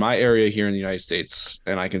my area here in the United States,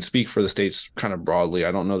 and I can speak for the states kind of broadly.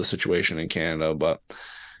 I don't know the situation in Canada, but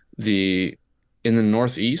the in the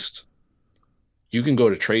Northeast, you can go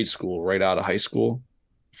to trade school right out of high school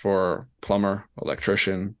for plumber,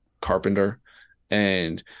 electrician, carpenter,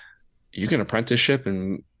 and you can apprenticeship,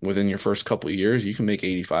 and within your first couple of years, you can make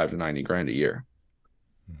 85 to 90 grand a year.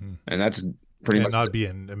 Mm-hmm. And that's pretty And much, not be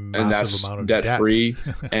in a and massive that's amount of debt debt. free.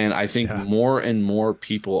 And I think Yeah. more and more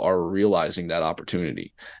people are realizing that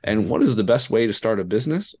opportunity. And Mm-hmm. what is the best way to start a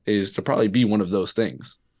business is to probably be one of those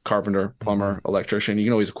things: carpenter, Mm-hmm. plumber, electrician. You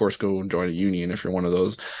can always, of course, go and join a union if you're one of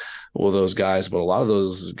those, well, those guys. But a lot of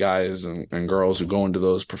those guys and girls who go into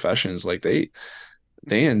those professions, like they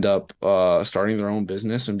end up starting their own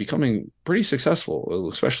business and becoming pretty successful,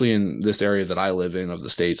 especially in this area that I live in of the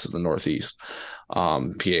states of the Northeast, PA,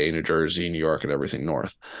 New Jersey, New York, and everything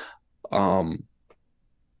north. Um,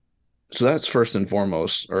 so that's first and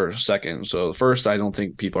foremost, or second. So first, I don't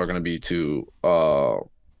think people are going to be too gung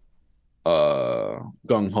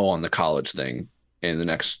ho on the college thing in the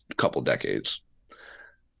next couple decades.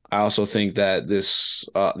 I also think that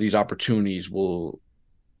these opportunities will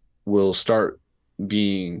start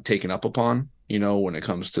being taken up upon, when it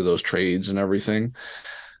comes to those trades and everything,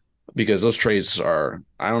 because those trades are,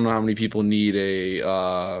 I don't know how many people need a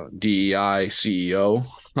DEI CEO,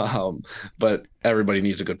 but everybody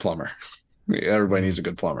needs a good plumber. Everybody Mm-hmm. needs a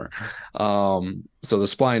good plumber. So the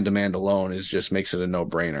supply and demand alone just makes it a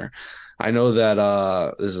no-brainer. I know that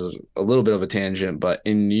this is a little bit of a tangent, but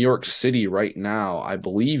in New York City right now, I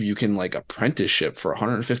believe you can like apprenticeship for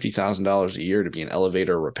 $150,000 a year to be an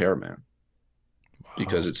elevator repairman,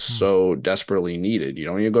 because Wow. it's Hmm. so desperately needed. You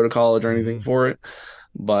don't need to go to college or anything Mm-hmm. for it,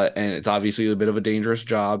 and it's obviously a bit of a dangerous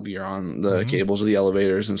job. You're on the Mm-hmm. cables of the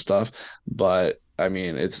elevators and stuff, but I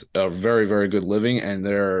mean, it's a very, very good living, and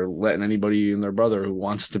they're letting anybody and their brother who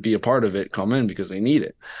wants to be a part of it come in because they need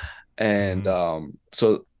it. And Mm-hmm.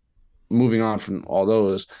 so moving on from all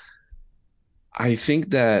those, I think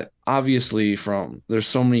that obviously from there's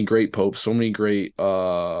so many great popes, so many great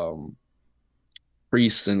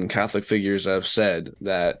priests and Catholic figures that have said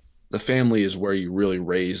that the family is where you really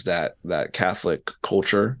raise that Catholic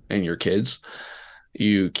culture in your kids.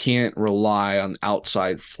 You can't rely on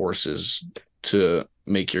outside forces to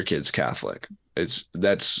make your kids Catholic. That's a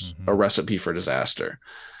Mm-hmm. recipe for disaster.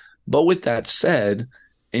 But with that said,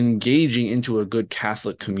 engaging into a good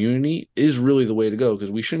Catholic community is really the way to go,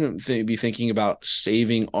 because we shouldn't be thinking about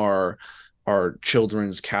saving our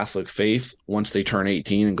children's Catholic faith once they turn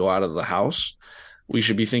 18 and go out of the house. We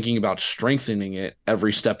should be thinking about strengthening it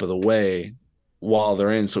every step of the way while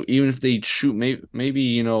they're in. So even if they shoot, maybe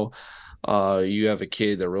you have a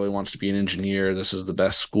kid that really wants to be an engineer. This is the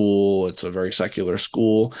best school. It's a very secular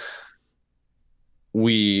school.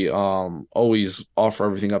 We always offer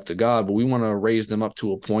everything up to God, but we want to raise them up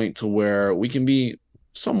to a point to where we can be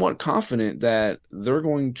somewhat confident that they're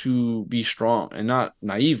going to be strong, and not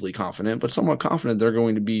naively confident, but somewhat confident they're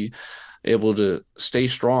going to be able to stay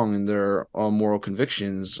strong in their moral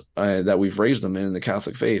convictions that we've raised them in the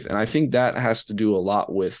Catholic faith. And I think that has to do a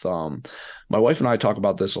lot with my wife and I talk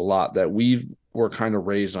about this a lot, that we were kind of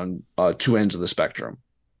raised on two ends of the spectrum.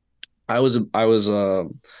 I was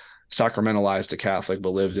sacramentalized a Catholic, but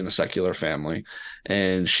lived in a secular family.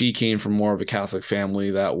 And she came from more of a Catholic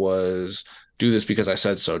family that was, do this because I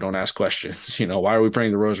said so. Don't ask questions. Why are we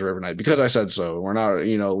praying the rosary every night? Because I said so. We're not,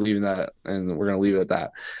 leaving that, and we're going to leave it at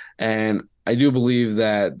that. And I do believe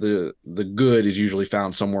that the good is usually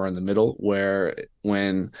found somewhere in the middle, where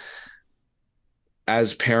when,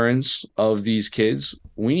 as parents of these kids,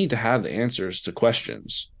 we need to have the answers to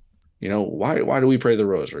questions. Why do we pray the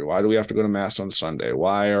rosary? Why do we have to go to mass on Sunday?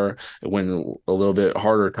 When a little bit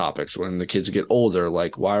harder topics, when the kids get older,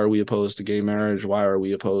 like, why are we opposed to gay marriage? Why are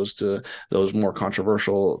we opposed to those more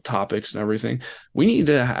controversial topics and everything? We need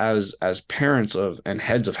to, as parents of and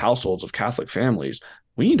heads of households of Catholic families,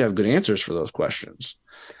 we need to have good answers for those questions.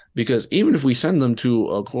 Because even if we send them to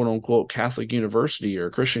a quote unquote Catholic university or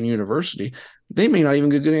Christian university, they may not even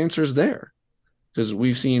get good answers there. Because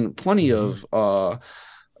we've seen plenty of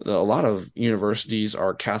a lot of universities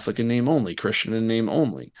are Catholic in name only, Christian in name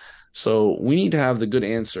only. So we need to have the good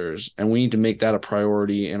answers, and we need to make that a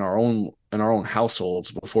priority in our own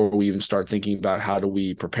households before we even start thinking about how do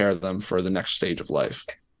we prepare them for the next stage of life.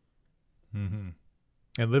 Mm-hmm.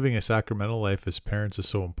 And living a sacramental life as parents is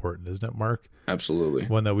so important, isn't it, Mark? Absolutely.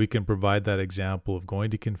 One that we can provide that example of going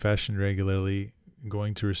to confession regularly,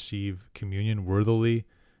 going to receive communion worthily,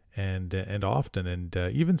 and often, and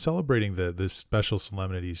even celebrating the special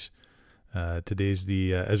solemnities. Today's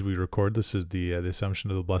as we record, this is the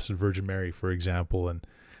Assumption of the Blessed Virgin Mary, for example, and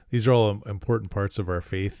these are all important parts of our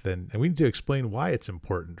faith, and we need to explain why it's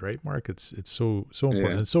important, right, Mark? It's so important.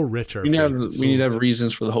 Yeah. And so rich. Our we faith. Need to have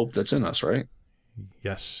reasons for the hope that's in us, right?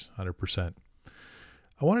 Yes, 100%.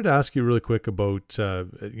 I wanted to ask you really quick about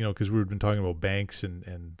because we've been talking about banks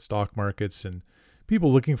and stock markets and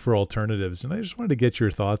people looking for alternatives. And I just wanted to get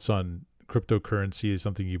your thoughts on cryptocurrency, is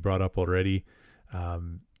something you brought up already. I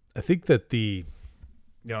think that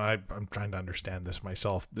I'm trying to understand this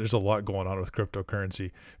myself. There's a lot going on with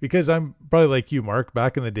cryptocurrency, because I'm probably like you, Mark.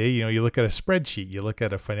 Back in the day, you look at a spreadsheet, you look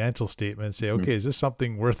at a financial statement and say, okay, is this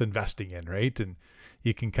something worth investing in, right? And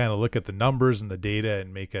you can kind of look at the numbers and the data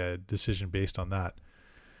and make a decision based on that.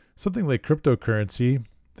 Something like cryptocurrency,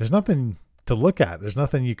 there's nothing to look at. There's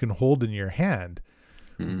nothing you can hold in your hand.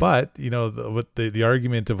 But the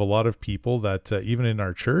argument of a lot of people that even in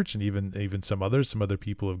our church and even some other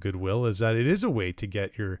people of goodwill is that it is a way to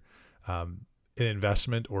get your an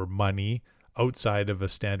investment or money outside of a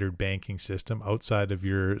standard banking system, outside of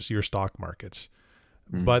your stock markets.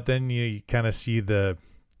 But then you kind of see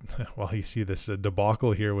you see this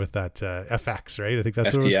debacle here with that FX, right? I think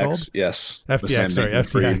that's FTX, what it was called. Yes.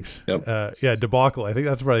 FTX. Debacle. I think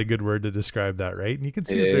that's probably a good word to describe that, right? And you can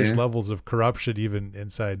see that there's levels of corruption even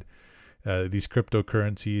inside these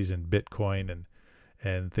cryptocurrencies and Bitcoin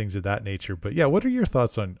and things of that nature. But yeah, what are your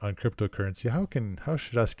thoughts on cryptocurrency? How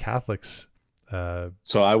should us Catholics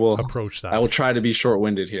approach that? I will try to be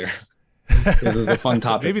short-winded here. This is a fun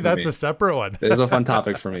topic. Maybe that's a separate one. It is a fun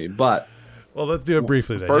topic for me, but well, let's do it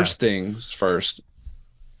briefly then. First things first,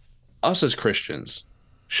 us as Christians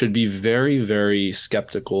should be very, very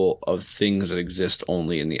skeptical of things that exist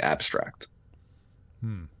only in the abstract.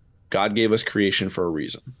 God gave us creation for a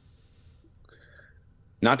reason.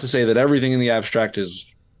 Not to say that everything in the abstract is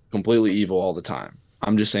completely evil all the time.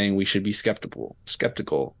 I'm just saying we should be skeptical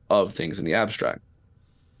of things in the abstract.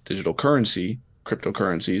 Digital currency,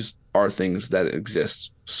 cryptocurrencies, are things that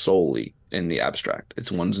exist solely in the abstract.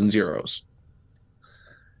 It's ones and zeros.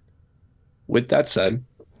 With that said,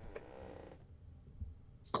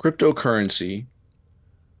 cryptocurrency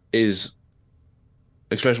is,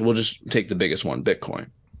 especially, we'll just take the biggest one, Bitcoin.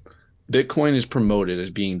 Bitcoin is promoted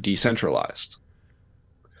as being decentralized.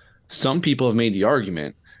 Some people have made the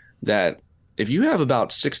argument that if you have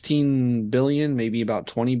about 16 billion, maybe about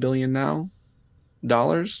 20 billion now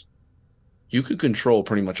dollars, you could control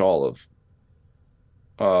pretty much all of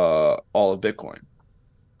Bitcoin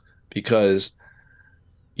because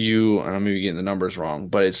you, and I'm maybe getting the numbers wrong,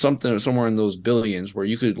 but it's something somewhere in those billions where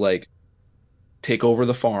you could like take over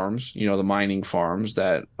the farms, the mining farms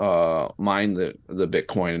that mine the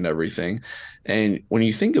Bitcoin and everything. And when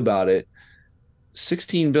you think about it,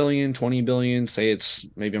 16 billion, 20 billion, say it's,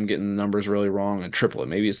 maybe I'm getting the numbers really wrong and triple it,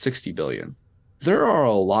 maybe it's 60 billion. There are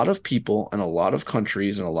a lot of people and a lot of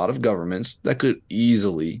countries and a lot of governments that could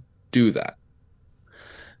easily do that.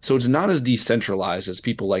 So it's not as decentralized as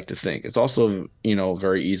people like to think. It's also,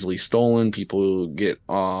 very easily stolen. People get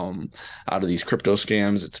out of these crypto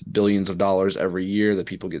scams. It's billions of dollars every year that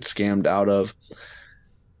people get scammed out of.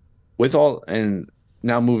 With all, and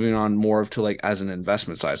now moving on more to like as an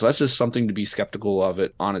investment side. So that's just something to be skeptical of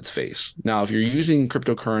it on its face. Now, if you're using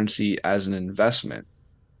cryptocurrency as an investment,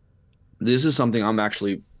 this is something I'm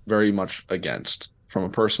actually very much against from a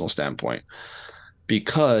personal standpoint,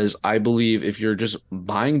 because I believe if you're just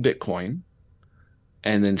buying Bitcoin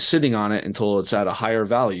and then sitting on it until it's at a higher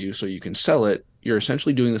value so you can sell it, you're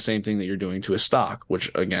essentially doing the same thing that you're doing to a stock,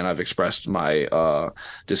 which again, I've expressed my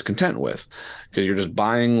discontent with, because you're just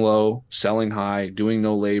buying low, selling high, doing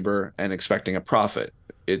no labor and expecting a profit.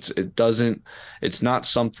 It's not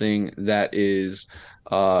something that is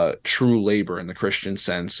true labor in the Christian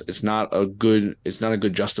sense. It's not a good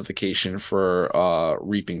justification for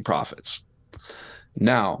reaping profits.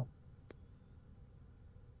 Now,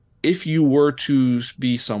 if you were to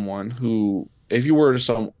be someone who, if you're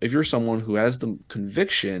someone who has the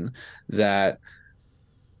conviction that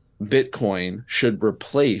Bitcoin should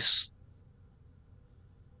replace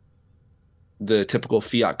the typical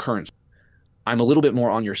fiat currency, I'm a little bit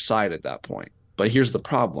more on your side at that point. But here's the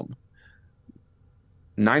problem.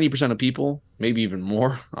 90% of people, maybe even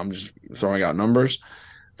more, I'm just throwing out numbers,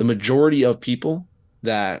 the majority of people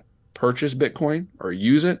that purchase Bitcoin or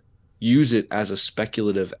use it as a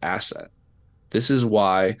speculative asset. This is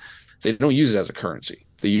why they don't use it as a currency.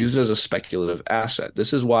 They use it as a speculative asset.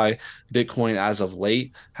 This is why Bitcoin, as of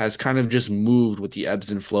late, has kind of just moved with the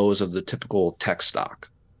ebbs and flows of the typical tech stock.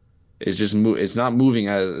 It's not moving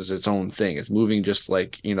as its own thing. It's moving just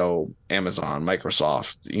like, Amazon,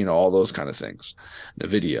 Microsoft, all those kind of things,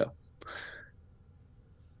 NVIDIA.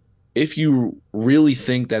 If you really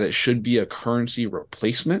think that it should be a currency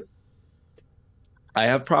replacement, I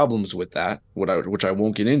have problems with that, which I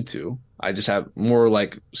won't get into. I just have more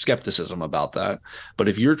like skepticism about that. But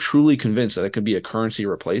if you're truly convinced that it could be a currency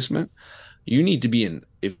replacement,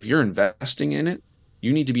 if you're investing in it,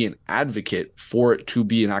 you need to be an advocate for it to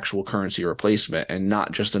be an actual currency replacement and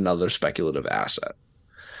not just another speculative asset.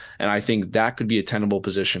 And I think that could be a tenable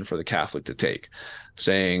position for the Catholic to take,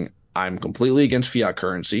 saying, I'm completely against fiat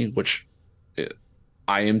currency, which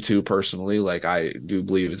I am too personally. Like, I do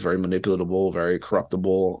believe it's very manipulatable, very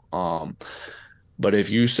corruptible. But if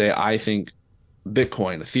you say, I think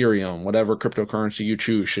Bitcoin, Ethereum, whatever cryptocurrency you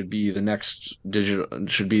choose should be the next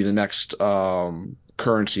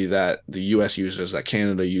currency that the US uses, that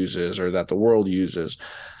Canada uses, or that the world uses,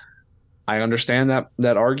 I understand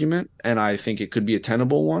that argument, and I think it could be a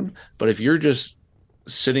tenable one. But if you're just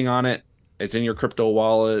sitting on it, it's in your crypto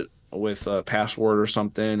wallet with a password or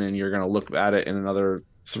something, and you're going to look at it in another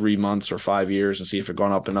 3 months or 5 years and see if it's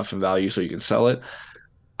gone up enough in value so you can sell it,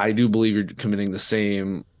 I do believe you're committing the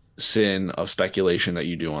same sin of speculation that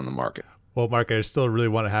you do on the market. Well, Marc, I still really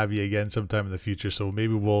want to have you again sometime in the future, so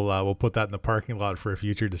maybe we'll put that in the parking lot for a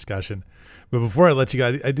future discussion. But before I let you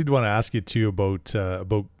go, I did want to ask you too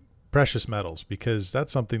about precious metals, because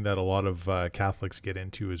that's something that a lot of Catholics get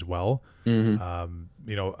into as well.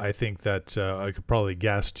 Mm-hmm. I think that I could probably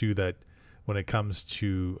guess too that when it comes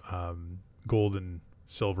to gold and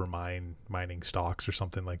silver mining stocks or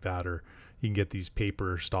something like that, or you can get these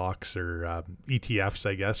paper stocks or ETFs,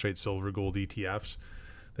 I guess, right? Silver gold ETFs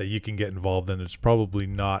that you can get involved in. It's probably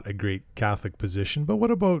not a great Catholic position. But what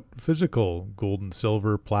about physical gold and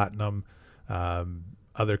silver, platinum,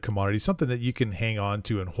 other commodities, something that you can hang on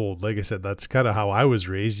to and hold? Like I said, that's kind of how I was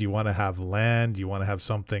raised. You want to have land, you want to have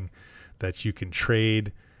something that you can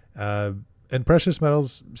trade. And precious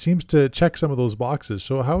metals seems to check some of those boxes.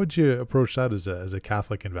 So how would you approach that as a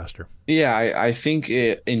Catholic investor? Yeah, I think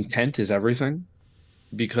intent is everything.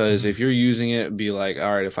 Because if you're using it, be like,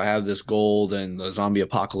 all right, if I have this gold and the zombie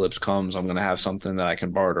apocalypse comes, I'm going to have something that I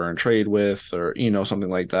can barter and trade with, or, something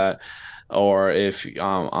like that. Or if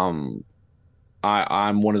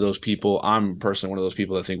I'm one of those people. I'm personally one of those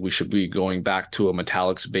people that think we should be going back to a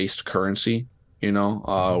metallics based currency,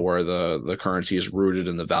 Hmm. where the currency is rooted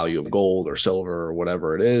in the value of gold or silver or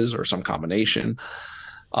whatever it is, or some combination.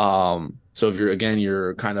 So if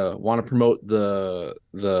you're kind of want to promote the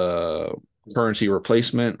currency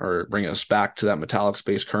replacement or bring us back to that metallics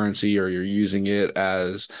based currency, or you're using it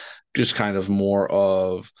as just kind of more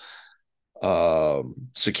of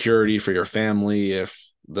security for your family if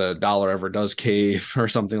the dollar ever does cave or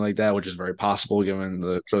something like that, which is very possible given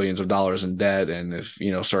the trillions of dollars in debt. And if,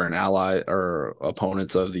 certain ally or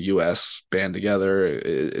opponents of the US band together,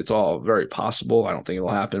 it's all very possible. I don't think it'll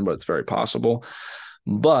happen, but it's very possible.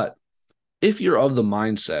 But if you're of the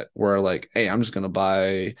mindset where, like, hey, I'm just going to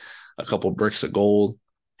buy a couple bricks of gold,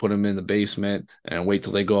 put them in the basement and wait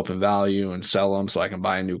till they go up in value and sell them so I can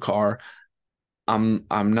buy a new car, I'm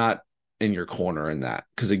not in your corner in that,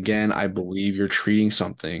 because again, I believe you're treating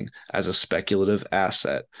something as a speculative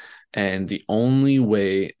asset. And the only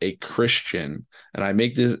way a Christian, and I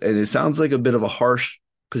make this, and it sounds like a bit of a harsh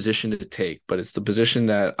position to take, but it's the position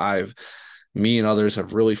that me and others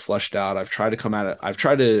have really fleshed out. I've tried to come at it. I've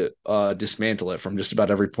tried to dismantle it from just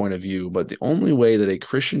about every point of view. But the only way that a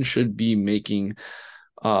Christian should be making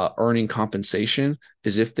earning compensation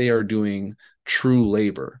is if they are doing true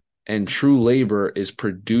labor. And true labor is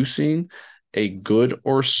producing a good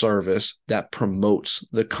or service that promotes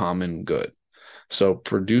the common good. So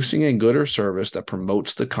producing a good or service that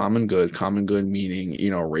promotes the common good meaning,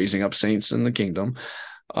 raising up saints in the kingdom,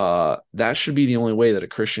 that should be the only way that a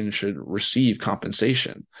Christian should receive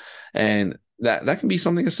compensation. And that can be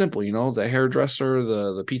something as simple, the hairdresser,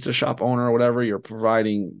 the pizza shop owner, or whatever. You're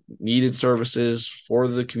providing needed services for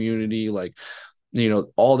the community, like,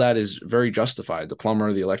 all that is very justified. The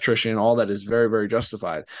plumber, the electrician, all that is very, very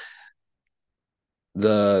justified.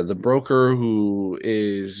 The broker who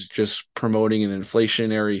is just promoting an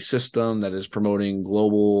inflationary system that is promoting a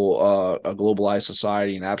globalized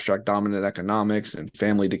society and abstract dominant economics and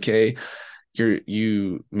family decay,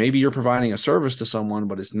 maybe you're providing a service to someone,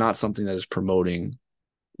 but it's not something that is promoting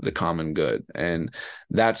the common good. And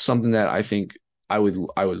that's something that I think I would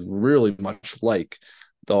really much like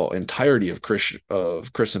the entirety of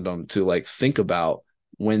Christendom to, like, think about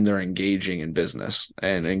when they're engaging in business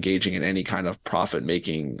and engaging in any kind of profit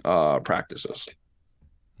making practices.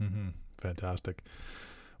 Hmm. Fantastic.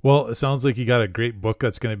 Well, it sounds like you got a great book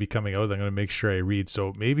that's going to be coming out. I'm going to make sure I read.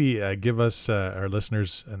 So maybe give us, our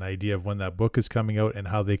listeners, an idea of when that book is coming out and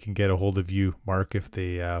how they can get a hold of you, Marc, if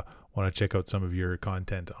they want to check out some of your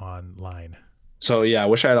content online. So yeah, I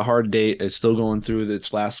wish I had a hard date. It's still going through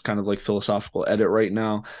its last kind of like philosophical edit right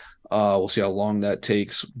now. We'll see how long that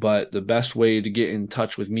takes. But the best way to get in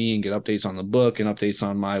touch with me and get updates on the book and updates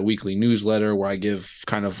on my weekly newsletter, where I give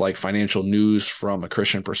kind of like financial news from a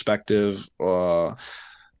Christian perspective.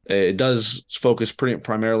 It does focus pretty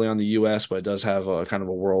primarily on the U.S., but it does have a kind of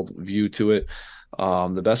a world view to it.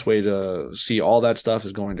 The best way to see all that stuff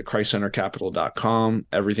is going to christcentercapital.com.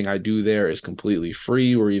 Everything I do there is completely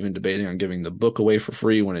free. We're even debating on giving the book away for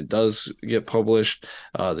free when it does get published.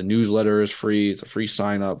 The newsletter is free. It's a free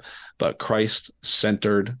sign up, but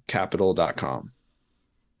christcenteredcapital.com.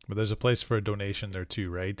 But there's a place for a donation there too,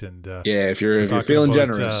 right? And Yeah, if we're you're talking feeling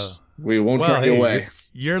about, generous, we won't well, turn you hey, away.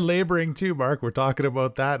 you're laboring too, Marc. We're talking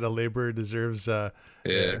about that. A laborer deserves Yeah.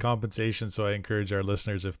 compensation. So I encourage our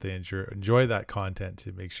listeners, if they enjoy that content,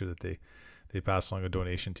 to make sure that they pass along a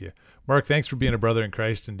donation to you. Marc, thanks for being a brother in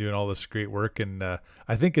Christ and doing all this great work. And I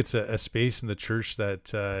think it's a space in the church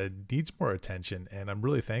that needs more attention. And I'm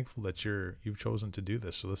really thankful that you've chosen to do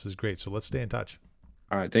this. So this is great. So let's stay in touch.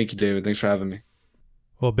 All right. Thank you, David. Thanks for having me.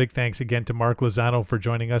 Well, big thanks again to Marc Lozano for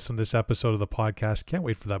joining us on this episode of the podcast. Can't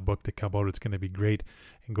wait for that book to come out. It's going to be great.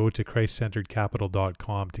 And go to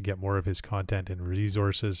christcenteredcapital.com to get more of his content and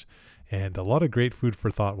resources. And a lot of great food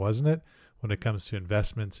for thought, wasn't it? When it comes to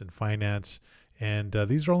investments and finance. And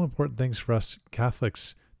these are all important things for us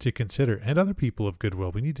Catholics to consider, and other people of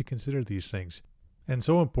goodwill. We need to consider these things. And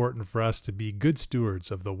so important for us to be good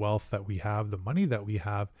stewards of the wealth that we have, the money that we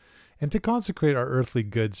have, and to consecrate our earthly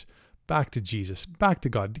goods back to Jesus, back to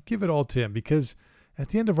God, to give it all to him, because at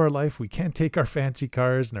the end of our life, we can't take our fancy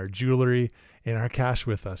cars and our jewelry and our cash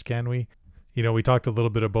with us, can we? We talked a little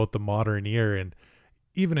bit about the modern ear, and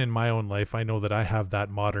even in my own life, I know that I have that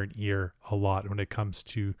modern ear a lot when it comes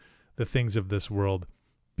to the things of this world,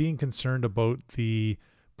 being concerned about the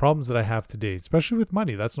problems that I have today, especially with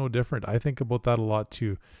money. That's no different. I think about that a lot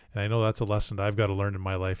too. And I know that's a lesson that I've got to learn in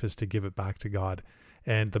my life, is to give it back to God.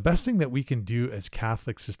 And the best thing that we can do as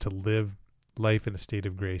Catholics is to live life in a state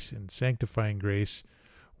of grace and sanctifying grace,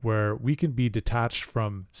 where we can be detached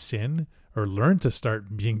from sin or learn to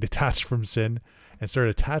start being detached from sin and start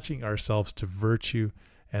attaching ourselves to virtue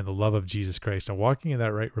and the love of Jesus Christ and walking in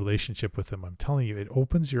that right relationship with him. I'm telling you, it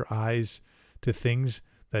opens your eyes to things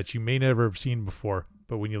that you may never have seen before.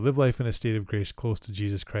 But when you live life in a state of grace close to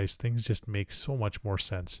Jesus Christ, things just make so much more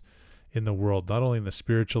sense in the world, not only in the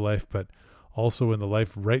spiritual life, but also in the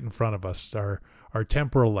life right in front of us, our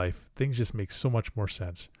temporal life. Things just make so much more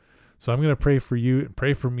sense. So I'm going to pray for you and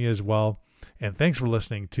pray for me as well. And thanks for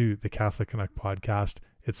listening to the Catholic Canuck podcast.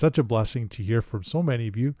 It's such a blessing to hear from so many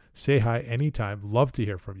of you. Say hi anytime. Love to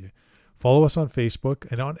hear from you. Follow us on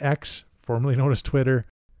Facebook and on X, formerly known as Twitter.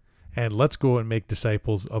 And let's go and make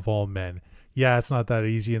disciples of all men. Yeah, it's not that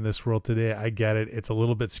easy in this world today. I get it. It's a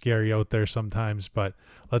little bit scary out there sometimes, but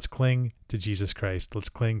let's cling to Jesus Christ. Let's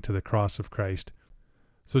cling to the cross of Christ.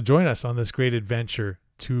 So join us on this great adventure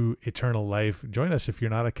to eternal life. Join us if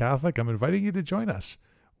you're not a Catholic. I'm inviting you to join us.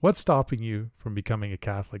 What's stopping you from becoming a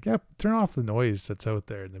Catholic? Yeah, turn off the noise that's out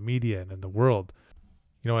there in the media and in the world.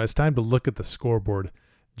 You know, it's time to look at the scoreboard.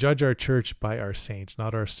 Judge our church by our saints,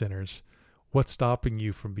 not our sinners. What's stopping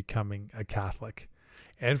you from becoming a Catholic?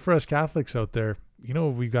 And for us Catholics out there, you know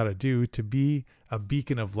what we've got to do to be a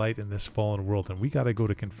beacon of light in this fallen world. And we got to go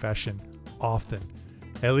to confession often,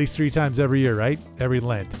 at least 3 times every year, right? Every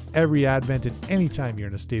Lent, every Advent, and anytime you're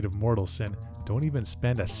in a state of mortal sin. Don't even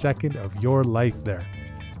spend a second of your life there.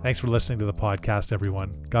 Thanks for listening to the podcast,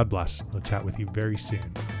 everyone. God bless. We'll chat with you very soon.